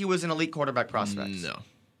don't think he was an elite quarterback prospect. No.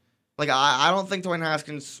 I don't think Dwayne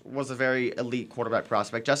Haskins was a very elite quarterback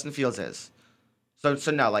prospect. Justin Fields is. So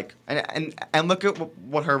no, and look at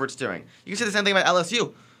what Herbert's doing. You can say the same thing about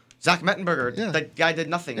LSU. Zach Mettenberger, that guy did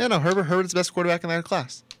nothing. Yeah, no, Herbert's the best quarterback in that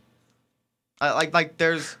class.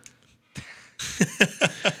 There's.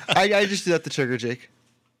 I just did that to trigger Jake.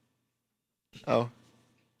 Oh.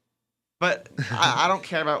 But I don't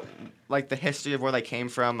care about the history of where they came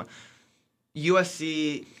from.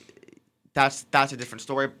 USC, that's a different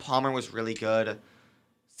story. Palmer was really good.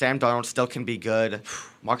 Sam Darnold still can be good.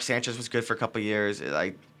 Mark Sanchez was good for a couple of years.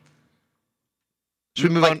 Should we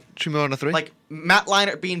move on? Should we move on to 3? Matt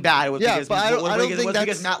Leinart being bad was because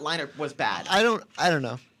Matt Leinart was bad. I don't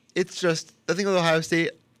know. It's just I think with Ohio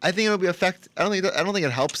State, I think it'll be I don't think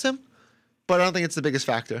it helps him, but I don't think it's the biggest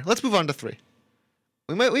factor. Let's move on to 3.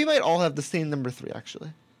 We might all have the same number 3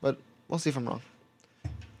 actually, but we'll see if I'm wrong.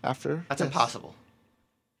 After that's impossible.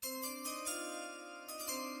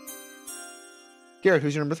 Garrett,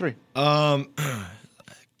 who's your number 3?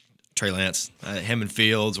 Trey Lance. Him and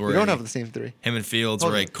Fields were. We don't have the same 3. Him and Fields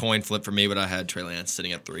were a coin flip for me, but I had Trey Lance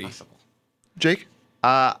sitting at 3. Possible. Jake?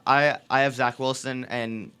 I have Zach Wilson,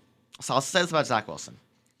 and so I'll say this about Zach Wilson.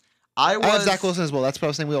 I have Zach Wilson as well. That's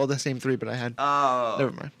probably saying we all the same 3, but I had. Oh.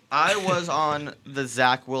 Never mind. I was on the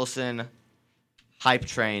Zach Wilson hype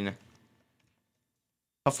train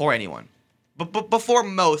before anyone. Before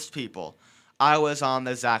most people. I was on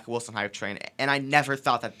the Zach Wilson hype train, and I never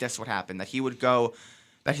thought that this would happen, that he would go,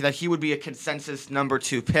 that he would be a consensus number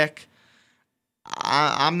 2 pick.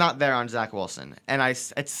 I'm not there on Zach Wilson, and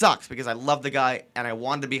it sucks because I love the guy, and I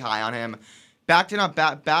wanted to be high on him. Back in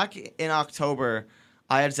October,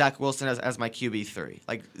 I had Zach Wilson as my QB3.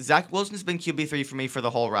 Like, Zach Wilson's been QB3 for me for the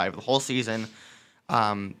whole ride, the whole season.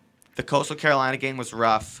 The Coastal Carolina game was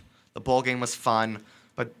rough. The bowl game was fun.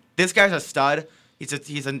 But this guy's a stud.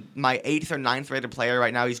 He's my 8th or 9th rated player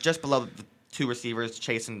right now. He's just below the two receivers,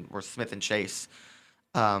 Smith and Chase.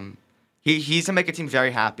 He's going to make a team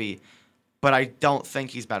very happy, but I don't think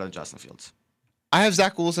he's better than Justin Fields. I have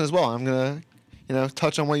Zach Wilson as well. I'm going to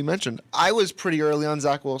touch on what you mentioned. I was pretty early on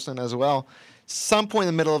Zach Wilson as well. Some point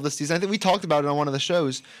in the middle of the season, I think we talked about it on one of the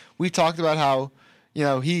shows. We talked about how,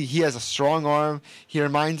 he has a strong arm. He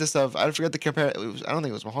reminds us of, I forget to compare, I don't think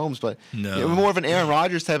it was Mahomes, but more of an Aaron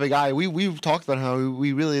Rodgers type of guy. We talked about how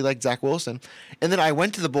we really liked Zach Wilson. And then I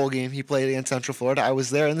went to the bowl game he played against Central Florida. I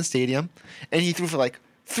was there in the stadium, and he threw for like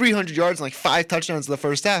 300 yards and like 5 touchdowns in the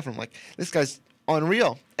first half. I'm like, this guy's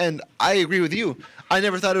unreal. And I agree with you. I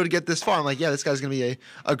never thought it would get this far. I'm like, yeah, this guy's going to be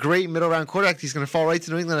a great middle-round quarterback. He's going to fall right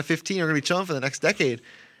to New England at 15. We're going to be chilling for the next decade.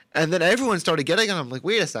 And then everyone started getting him. I'm like,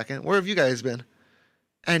 wait a second. Where have you guys been?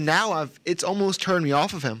 And now it's almost turned me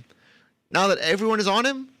off of him. Now that everyone is on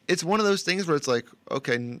him, it's one of those things where it's like,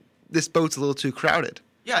 okay, this boat's a little too crowded.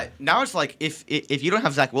 Yeah, now it's like if you don't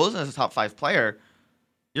have Zach Wilson as a top 5 player,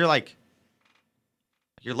 you're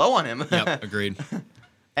low on him. Yep, agreed.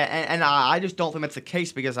 And I just don't think that's the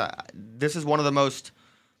case because this is one of the most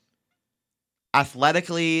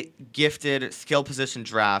athletically gifted skill position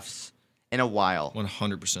drafts in a while.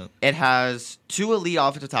 100%. It has 2 elite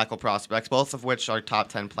offensive tackle prospects, both of which are top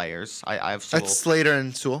 10 players. I have Sewell. That's Slater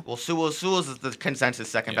and Sewell. Well, Sewell is the consensus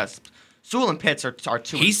second best. Sewell and Pitts are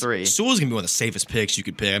 2 and 3. Sewell's going to be one of the safest picks you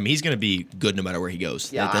could pick. I mean, he's going to be good no matter where he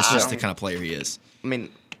goes. Yeah, That's just the kind of player he is. I mean,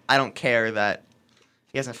 I don't care that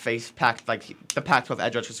he hasn't faced the Pac-12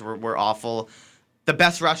 edge rushers were awful. The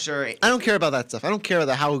best rusher. I don't care about that stuff. I don't care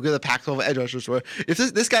about how good the Pac-12 edge rushers were. If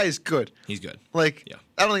this guy is good, he's good. I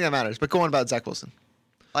don't think that matters. But go on about Zach Wilson.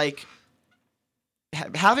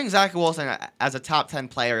 Having Zach Wilson as a top 10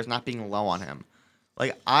 player is not being low on him.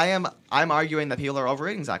 I'm arguing that people are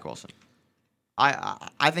overrating Zach Wilson.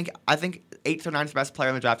 I think 8th or 9th best player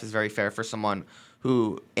in the draft is very fair for someone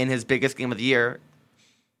who, in his biggest game of the year,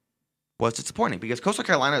 was disappointing because Coastal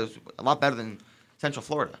Carolina is a lot better than Central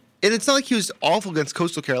Florida. And it's not like he was awful against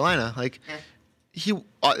Coastal Carolina. That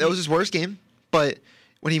was his worst game. But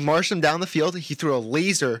when he marched them down the field, he threw a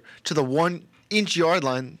laser to the 1-inch yard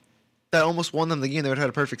line that almost won them the game. They would have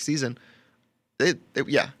had a perfect season. That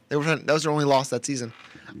was their only loss that season.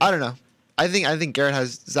 I don't know. I think Garrett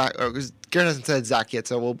has Zach. Garrett hasn't said Zach yet,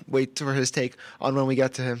 so we'll wait for his take on when we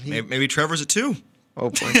get to him. Maybe Trevor's at 2.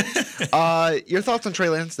 Oh boy. Your thoughts on Trey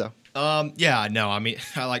Lance though? Yeah, no. I mean,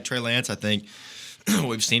 I like Trey Lance. I think what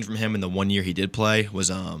we've seen from him in the 1 year he did play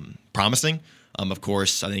was promising. Of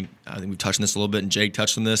course, I think we've touched on this a little bit, and Jake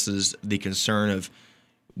touched on this, is the concern of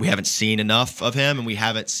we haven't seen enough of him, and we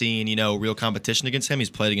haven't seen real competition against him. He's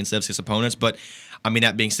played against FCS opponents, but I mean,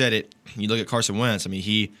 that being said, you look at Carson Wentz. I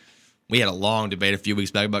mean, we had a long debate a few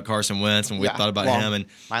weeks back about Carson Wentz, and we thought about him, and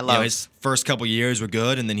his first couple years were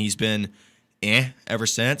good, and then he's been ever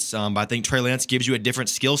since. But I think Trey Lance gives you a different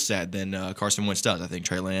skill set than Carson Wentz does. I think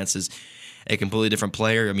Trey Lance is a completely different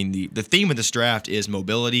player. I mean, the theme of this draft is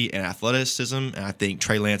mobility and athleticism, and I think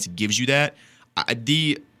Trey Lance gives you that.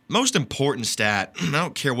 The most important stat, I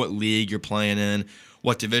don't care what league you're playing in,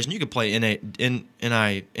 what division, you could play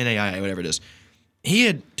NAIA, whatever it is. He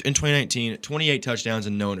had, in 2019, 28 touchdowns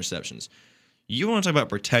and no interceptions. You want to talk about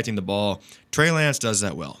protecting the ball, Trey Lance does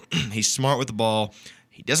that well. He's smart with the ball.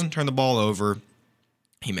 He doesn't turn the ball over.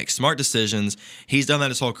 He makes smart decisions. He's done that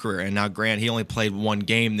his whole career. And now, Grant, he only played 1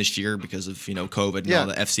 game this year because of COVID and all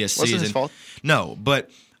the FCS season. Wasn't his fault. No,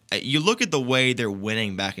 but you look at the way they're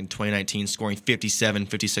winning back in 2019, scoring 57,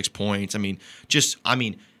 56 points. I mean,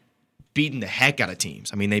 beating the heck out of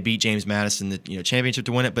teams. I mean, they beat James Madison, the championship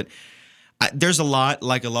to win it. But there's a lot,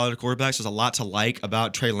 like a lot of the quarterbacks, there's a lot to like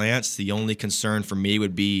about Trey Lance. The only concern for me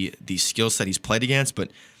would be the skill set he's played against,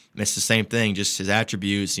 but it's the same thing, just his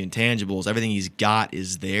attributes, the intangibles, everything he's got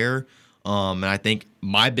is there. And I think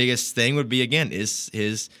my biggest thing would be, again, is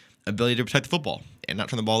his ability to protect the football and not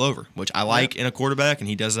turn the ball over, which I like in a quarterback, and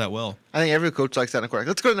he does that well. I think every coach likes that in a quarterback.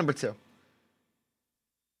 Let's go to number 2.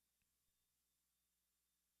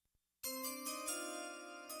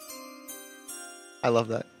 I love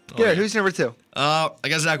that. Garrett, who's number 2? I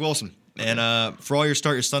got Zach Wilson. And for all your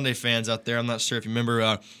Start Your Sunday fans out there, I'm not sure if you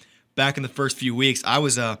remember back in the first few weeks, I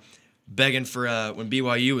was begging for when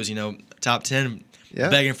BYU was, top 10,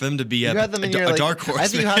 begging for them to be a dark horse. I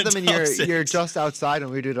think you had them in your just outside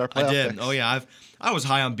when we did our playoff I did. picks. Oh, yeah. I was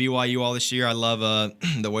high on BYU all this year. I love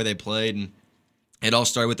the way they played, and it all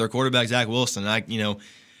started with their quarterback, Zach Wilson.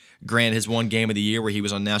 Granted, his one game of the year where he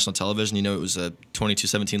was on national television, it was a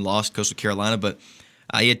 22-17 loss to Coastal Carolina, but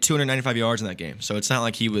he had 295 yards in that game. So it's not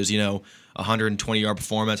like he was, 120-yard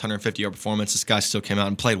performance, 150-yard performance. This guy still came out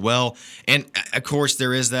and played well. And, of course,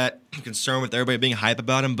 there is that concern with everybody being hype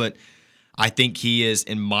about him, but I think he is,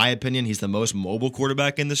 in my opinion, he's the most mobile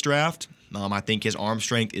quarterback in this draft. I think his arm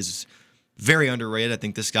strength is very underrated. I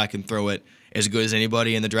think this guy can throw it as good as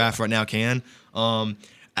anybody in the draft right now can.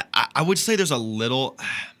 I would say there's a little,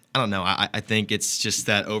 I don't know. I think it's just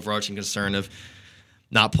that overarching concern of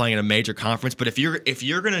not playing in a major conference. But if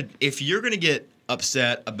you're gonna get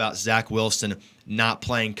upset about Zach Wilson not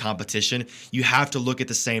playing competition, you have to look at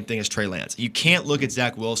the same thing as Trey Lance. You can't look at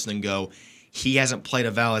Zach Wilson and go, he hasn't played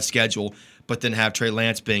a valid schedule, but then have Trey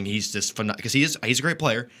Lance being he's just because he's a great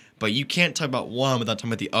player. But you can't talk about one without talking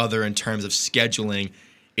about the other in terms of scheduling.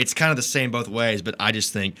 It's kind of the same both ways, but I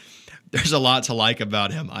just think there's a lot to like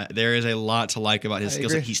about him. There is a lot to like about his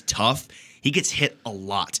skills. He's tough. He gets hit a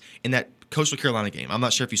lot. In that Coastal Carolina game, I'm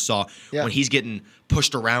not sure if you saw when he's getting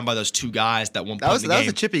pushed around by those two guys that one point in the game. That was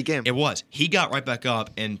a chippy game. It was. He got right back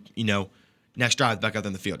up and, next drive back out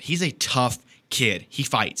in the field. He's a tough kid. He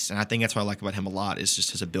fights, and I think that's what I like about him a lot is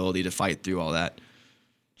just his ability to fight through all that.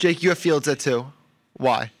 Jake, you have Fields at 2.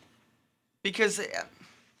 Why? Because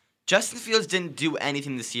Justin Fields didn't do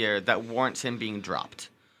anything this year that warrants him being dropped.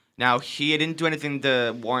 Now, he didn't do anything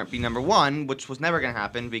to warrant being number 1, which was never going to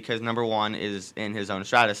happen because number 1 is in his own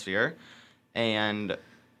stratosphere. And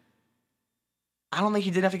I don't think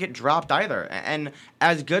he did have to get dropped either. And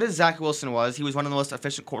as good as Zach Wilson was, he was one of the most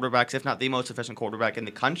efficient quarterbacks, if not the most efficient quarterback in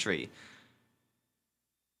the country.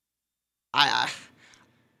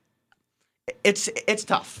 It's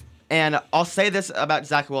tough. And I'll say this about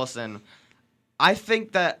Zach Wilson. I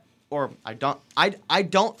think that, or I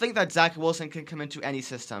don't think that Zach Wilson can come into any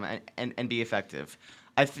system and be effective.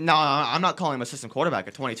 Now, I'm not calling him a system quarterback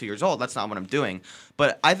at 22 years old. That's not what I'm doing.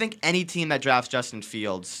 But I think any team that drafts Justin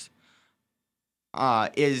Fields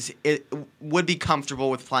would be comfortable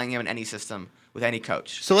with playing him in any system with any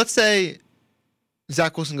coach. So let's say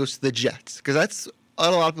Zach Wilson goes to the Jets, because that's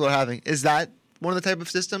what a lot of people are having. Is that one of the type of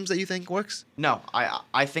systems that you think works? No,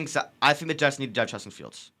 I think the Jets need to draft Justin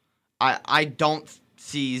Fields. I don't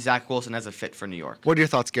see Zach Wilson as a fit for New York. What are your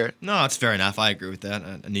thoughts, Garrett? No, it's fair enough. I agree with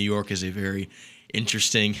that. New York is a very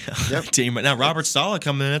interesting team. But now Robert Saleh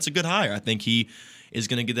coming in, that's a good hire. I think he is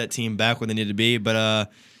going to get that team back where they need to be. But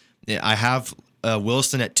I have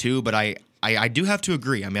Wilson at 2, but I do have to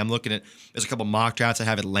agree. I mean, I'm looking at there's a couple mock drafts. I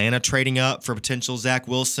have Atlanta trading up for potential Zach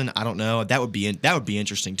Wilson. I don't know. That would be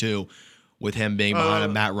interesting too, with him being behind a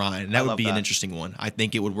Matt Ryan. That would be an interesting one. I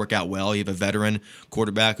think it would work out well. You have a veteran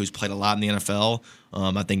quarterback who's played a lot in the NFL.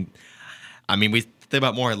 We think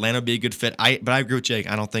about more Atlanta would be a good fit. But I agree with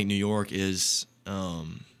Jake. I don't think New York is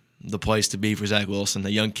the place to be for Zach Wilson.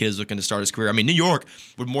 The young kid's looking to start his career. I mean, New York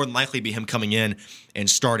would more than likely be him coming in and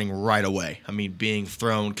starting right away. I mean, being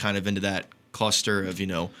thrown kind of into that cluster of,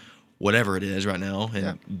 whatever it is right now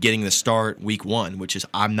and getting the start week 1, which is,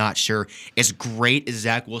 I'm not sure. As great as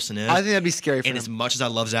Zach Wilson is. I think that'd be scary for him. And as much as I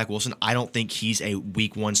love Zach Wilson, I don't think he's a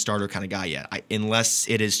week 1 starter kind of guy yet. Unless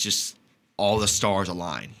it is just all the stars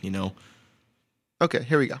align, Okay,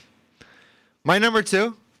 here we go. My number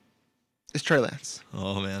 2 is Trey Lance.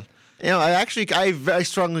 Oh, man. I very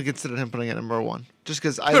strongly considered him putting at number 1, just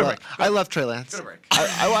because I love Trey Lance.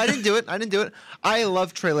 I didn't do it. I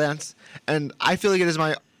love Trey Lance, and I feel like it is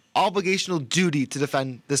my obligational duty to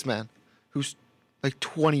defend this man, who's like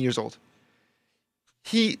 20 years old.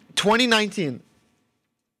 2019,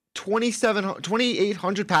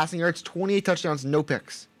 2,800 passing yards, 28 touchdowns, no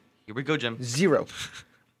picks. Here we go, Jim. 0.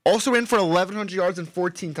 Also in for 1,100 yards and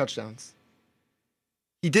 14 touchdowns.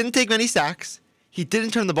 He didn't take many sacks. He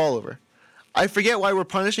didn't turn the ball over. I forget why we're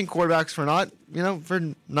punishing quarterbacks for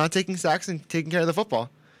not taking sacks and taking care of the football.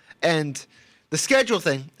 And the schedule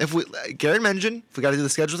thing, Garrett mentioned, if we got to do the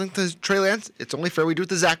schedule thing to Trey Lance, it's only fair we do it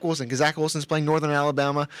to Zach Wilson, because Zach Wilson's playing Northern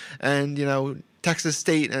Alabama and, Texas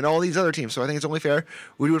State and all these other teams. So I think it's only fair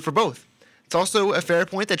we do it for both. It's also a fair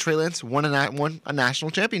point that Trey Lance won a national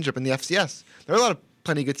championship in the FCS. There are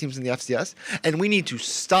plenty of good teams in the FCS, and we need to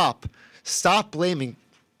stop blaming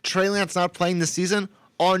Trey Lance not playing this season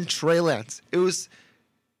on Trey Lance. It was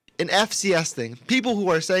an FCS thing. People who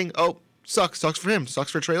are saying, oh, sucks for him, sucks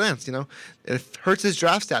for Trey Lance, it hurts his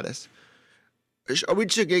draft status. Are we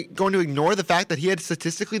just going to ignore the fact that he had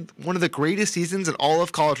statistically one of the greatest seasons in all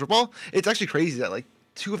of college football? It's actually crazy that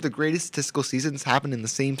 2 of the greatest statistical seasons happened in the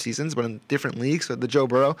same seasons, but in different leagues. So the Joe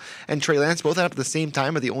Burrow and Trey Lance both happened at the same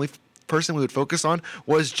time, but the only person we would focus on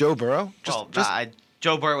was Joe Burrow.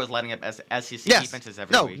 Joe Burrow was lighting up SEC Yes. defenses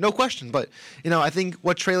every week. No question. But, I think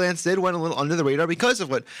what Trey Lance did went a little under the radar because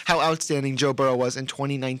of how outstanding Joe Burrow was in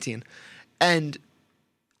 2019. And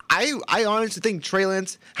I honestly think Trey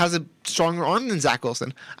Lance has a stronger arm than Zach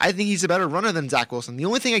Wilson. I think he's a better runner than Zach Wilson. The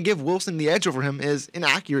only thing I give Wilson the edge over him is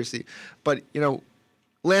inaccuracy. But,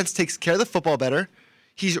 Lance takes care of the football better.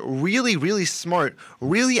 He's really, really smart,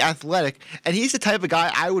 really athletic, and he's the type of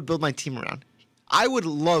guy I would build my team around. I would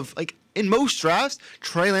love, in most drafts,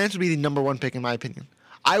 Trey Lance would be the number one pick in my opinion.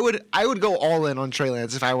 I would go all in on Trey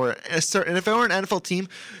Lance if I were an NFL team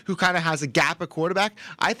who kind of has a gap at quarterback.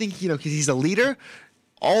 I think, because he's a leader.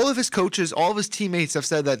 All of his coaches, all of his teammates have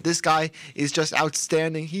said that this guy is just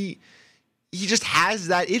outstanding. He just has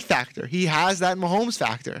that it factor. He has that Mahomes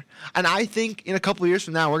factor. And I think in a couple of years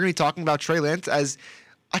from now, we're going to be talking about Trey Lance as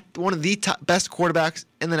one of the best quarterbacks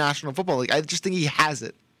in the National Football League. I just think he has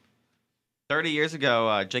it. 30 years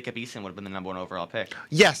ago, Jacob Eason would have been the number 1 overall pick.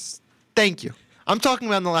 Yes. Thank you. I'm talking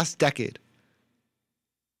about in the last decade.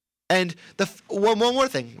 And one more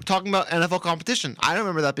thing. We're talking about NFL competition. I don't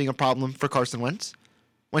remember that being a problem for Carson Wentz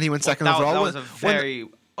when he went second overall. That was a very...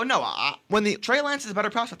 Trey Lance is a better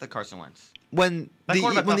prospect than Carson Wentz. When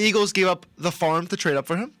the Eagles gave up the farm to trade up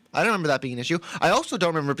for him, I don't remember that being an issue. I also don't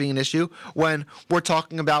remember it being an issue when we're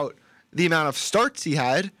talking about the amount of starts he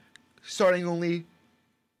had, starting only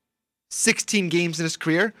 16 games in his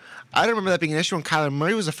career. I don't remember that being an issue when Kyler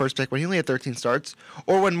Murray was the first pick, when he only had 13 starts,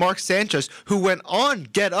 or when Mark Sanchez, who went on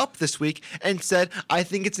Get Up this week and said, I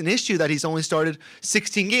think it's an issue that he's only started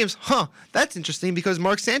 16 games. That's interesting because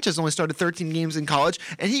Mark Sanchez only started 13 games in college,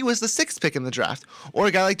 and he was the 6th pick in the draft. Or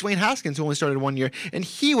a guy like Dwayne Haskins, who only started 1 year, and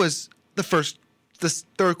he was the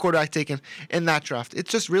third quarterback taken in that draft.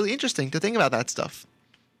 It's just really interesting to think about that stuff.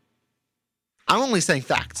 I'm only saying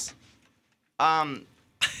facts.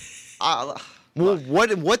 Well,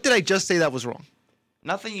 what did I just say that was wrong?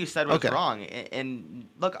 Nothing you said was wrong. And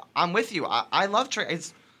look, I'm with you. I love Trey.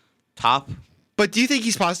 It's top. But do you think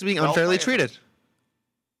he's possibly being unfairly treated?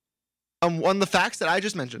 On the facts that I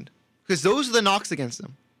just mentioned. Because those are the knocks against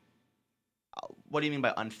him. What do you mean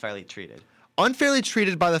by unfairly treated? Unfairly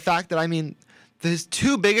treated by the fact that, his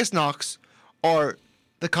two biggest knocks are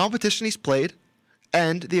the competition he's played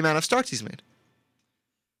and the amount of starts he's made.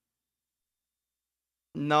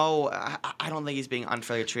 No, I don't think he's being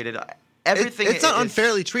unfairly treated. It's not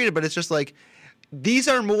unfairly treated, but it's just these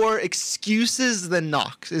are more excuses than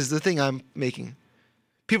knocks is the thing I'm making.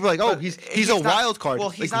 People are like, he's a wild card. Well,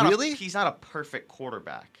 he's not a perfect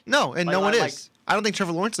quarterback. No, and no one is. I don't think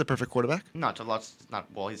Trevor Lawrence is a perfect quarterback. No, Trevor Lawrence is not.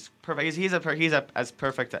 Well, he's perfect. He's as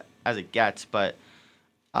perfect as it gets. But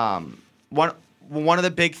one of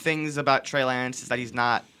the big things about Trey Lance is that he's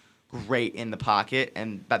not great in the pocket,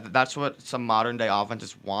 and that's what some modern day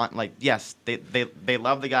offenses want. Yes, they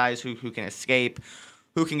love the guys who can escape,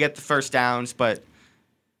 who can get the first downs, but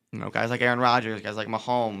guys like Aaron Rodgers, guys like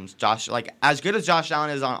Mahomes, as good as Josh Allen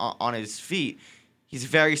is on his feet, he's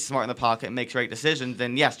very smart in the pocket and makes great decisions.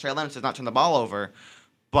 And yes, Trey Lance does not turn the ball over,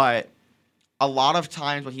 but a lot of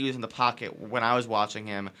times when he was in the pocket, when I was watching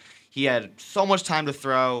him, he had so much time to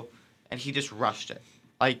throw, and he just rushed it.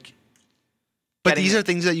 But these are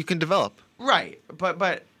things that you can develop. Right.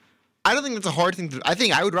 But I don't think that's a hard thing to do. I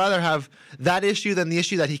think I would rather have that issue than the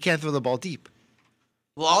issue that he can't throw the ball deep.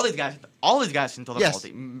 Well, all these guys can throw the ball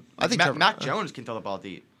deep. I think Mac Jones can throw the ball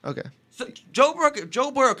deep. Okay. So Joe Burrow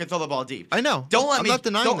can throw the ball deep. I know. I'm not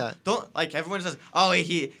denying that. Everyone says,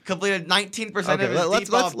 he completed 19% of his let's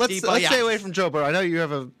deep ball. Let's stay away from Joe Burrow. I know you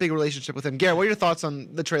have a big relationship with him. Garrett, what are your thoughts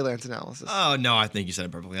on the Trey Lance analysis? Oh, no, I think you said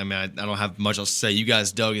it perfectly. I don't have much else to say. You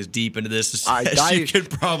guys dug as deep into this as you could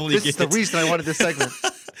probably get. This is the reason I wanted this segment.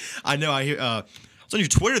 I know. I was on your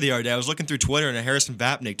Twitter the other day. I was looking through Twitter, and Harrison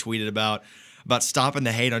Vapnik tweeted about stopping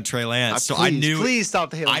the hate on Trey Lance. Please stop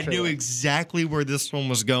the hate on Trey Lance. I knew exactly where this one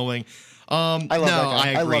was going. I love that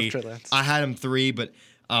guy. I agree. I love Trey Lance. I had him 3, but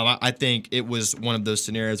I think it was one of those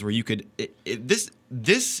scenarios where you could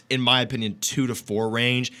this in my opinion 2 to 4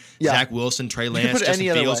 range. Yeah. Zach Wilson, Trey Lance,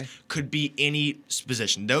 Justin Fields could be any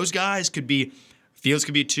position. Those guys could be. Fields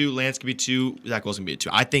could be 2, Lance could be 2, Zach Wilson could be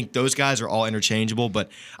 2. I think those guys are all interchangeable,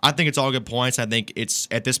 but I think it's all good points. I think it's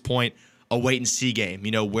at this point a wait and see game.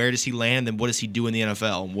 Where does he land and what does he do in the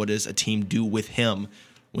NFL? And what does a team do with him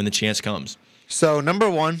when the chance comes? So, number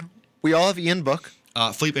 1, we all have Ian Book.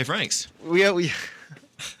 Felipe Franks. What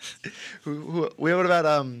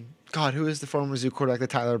about who is the former Mizzou quarterback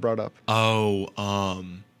that Tyler brought up?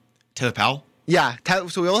 Taylor Powell? Yeah,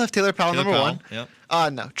 so we all have Taylor Powell, number 1. Yep.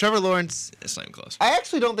 No, Trevor Lawrence. It's not even close. I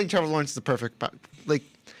actually don't think Trevor Lawrence is the perfect.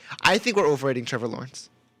 I think we're overrating Trevor Lawrence.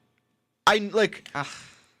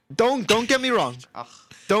 Don't get me wrong.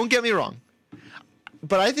 Don't get me wrong.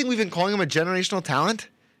 but I think we've been calling him a generational talent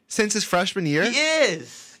since his freshman year. He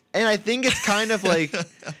is. And I think it's kind of like,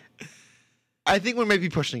 I think we might be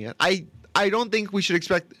pushing it. I don't think we should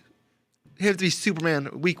expect him to be Superman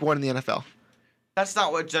week 1 in the NFL. That's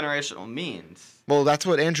not what generational means. Well, that's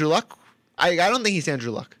what Andrew Luck. I don't think he's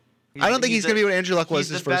Andrew Luck. I don't think he's going to be what Andrew Luck was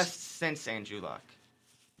his He's the first. best since Andrew Luck.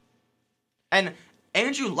 And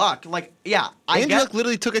Andrew Luck, Andrew Luck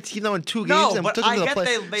literally took a team that won 2 games No, and but took them I to the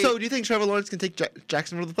get play. So do you think Trevor Lawrence can take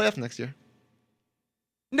Jacksonville to the playoff next year?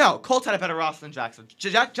 No, Colts had a better roster than Jacksonville.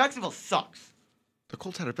 Jacksonville sucks. The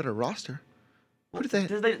Colts had a better roster. Who did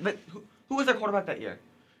they? Who was their quarterback that year?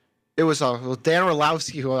 It was Dan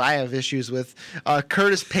Orlowski, who I have issues with.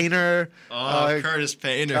 Curtis Painter. Curtis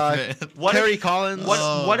Painter, man. Terry Collins.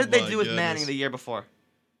 What did they do with goodness. Manning the year before?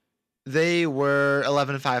 They were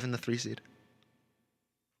 11-5 in the 3 seed.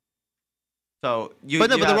 So But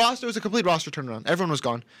the roster was a complete roster turnaround. Everyone was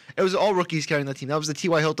gone. It was all rookies carrying the team. That was the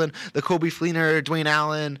T.Y. Hilton, the Kobe Fleener, Dwayne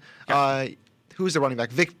Allen. Who was the running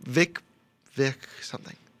back? Vic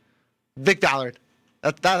something. Vic Ballard.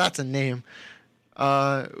 That's a name.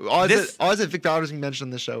 All that Vic Ballard is being mentioned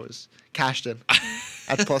on this show is cashed in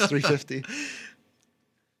at plus 350.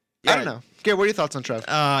 I don't know. Garrett, what are your thoughts on Trev?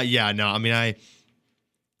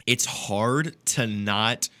 It's hard to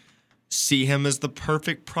not see him as the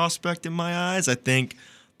perfect prospect in my eyes. I think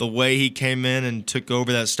the way he came in and took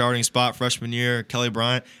over that starting spot freshman year, Kelly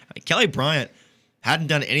Bryant hadn't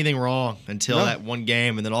done anything wrong until that one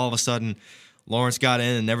game, and then all of a sudden Lawrence got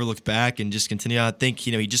in and never looked back and just continued. I think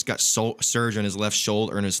he just got surgery on his left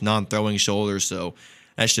shoulder and his non-throwing shoulder, so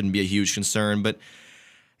that shouldn't be a huge concern. But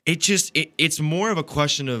it's more of a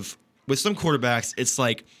question of, with some quarterbacks, it's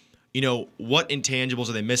like, what intangibles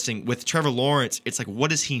are they missing? With Trevor Lawrence, it's like,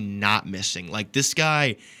 what is he not missing? Like, this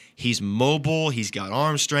guy, he's mobile, he's got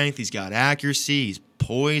arm strength, he's got accuracy, he's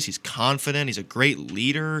poised, he's confident, he's a great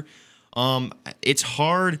leader. It's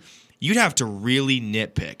hard. You'd have to really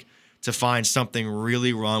nitpick to find something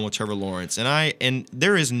really wrong with Trevor Lawrence. And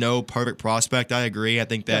there is no perfect prospect, I agree. I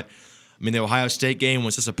think that, the Ohio State game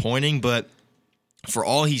was disappointing, but for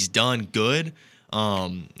all he's done good,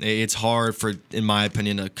 it's hard for, in my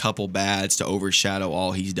opinion, a couple bads to overshadow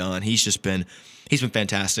all he's done. He's been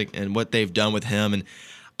fantastic, and what they've done with him. And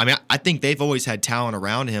I think they've always had talent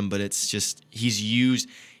around him, but it's just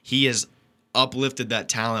he has uplifted that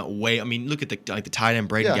talent way. Look at the tight end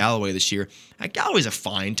Braden Galloway this year. Galloway's a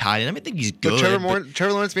fine tight end. I think he's good. But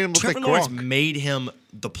Trevor Lawrence made him look like Gronk. Lawrence made him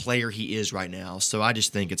the player he is right now. So I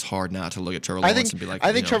just think it's hard not to look at Trevor Lawrence and be like,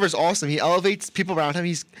 I think Trevor's awesome. He elevates people around him.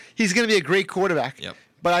 He's going to be a great quarterback. Yep.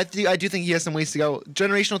 But I do think he has some ways to go.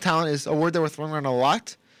 Generational talent is a word that we're throwing around a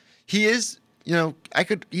lot. He is,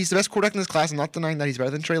 he's the best quarterback in this class. I'm not denying that he's better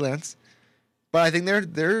than Trey Lance. But I think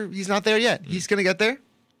he's not there yet. He's going to get there.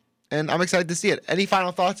 And I'm excited to see it. Any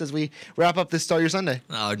final thoughts as we wrap up this Start Your Sunday?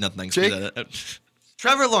 No, nothing. Jake?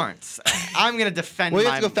 Trevor Lawrence. I'm going to defend we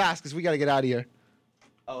have to go fast because we got to get out of here.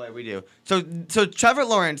 Oh, wait, we do. So Trevor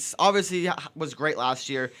Lawrence obviously was great last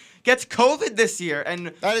year. Gets COVID this year, and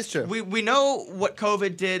that is true. We know what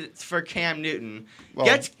COVID did for Cam Newton. Well,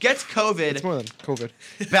 gets COVID. It's more than COVID.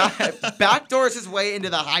 Backdoors his way into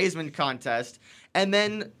the Heisman contest, and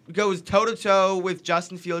then goes toe-to-toe with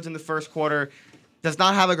Justin Fields in the first quarter. Does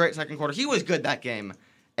not have a great second quarter. He was good that game.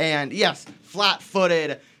 And yes,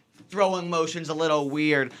 flat-footed, throwing motions a little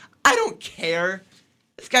weird. I don't care.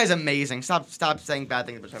 This guy's amazing. Stop saying bad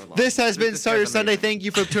things about Trevor Lawrence. This has been Start Your Sunday. Thank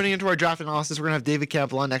you for tuning into our draft analysis. We're going to have David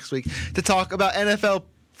Campbell on next week to talk about NFL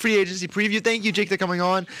free agency preview. Thank you, Jake, for coming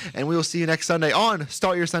on. And we will see you next Sunday on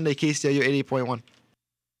Start Your Sunday, KCOU 88.1.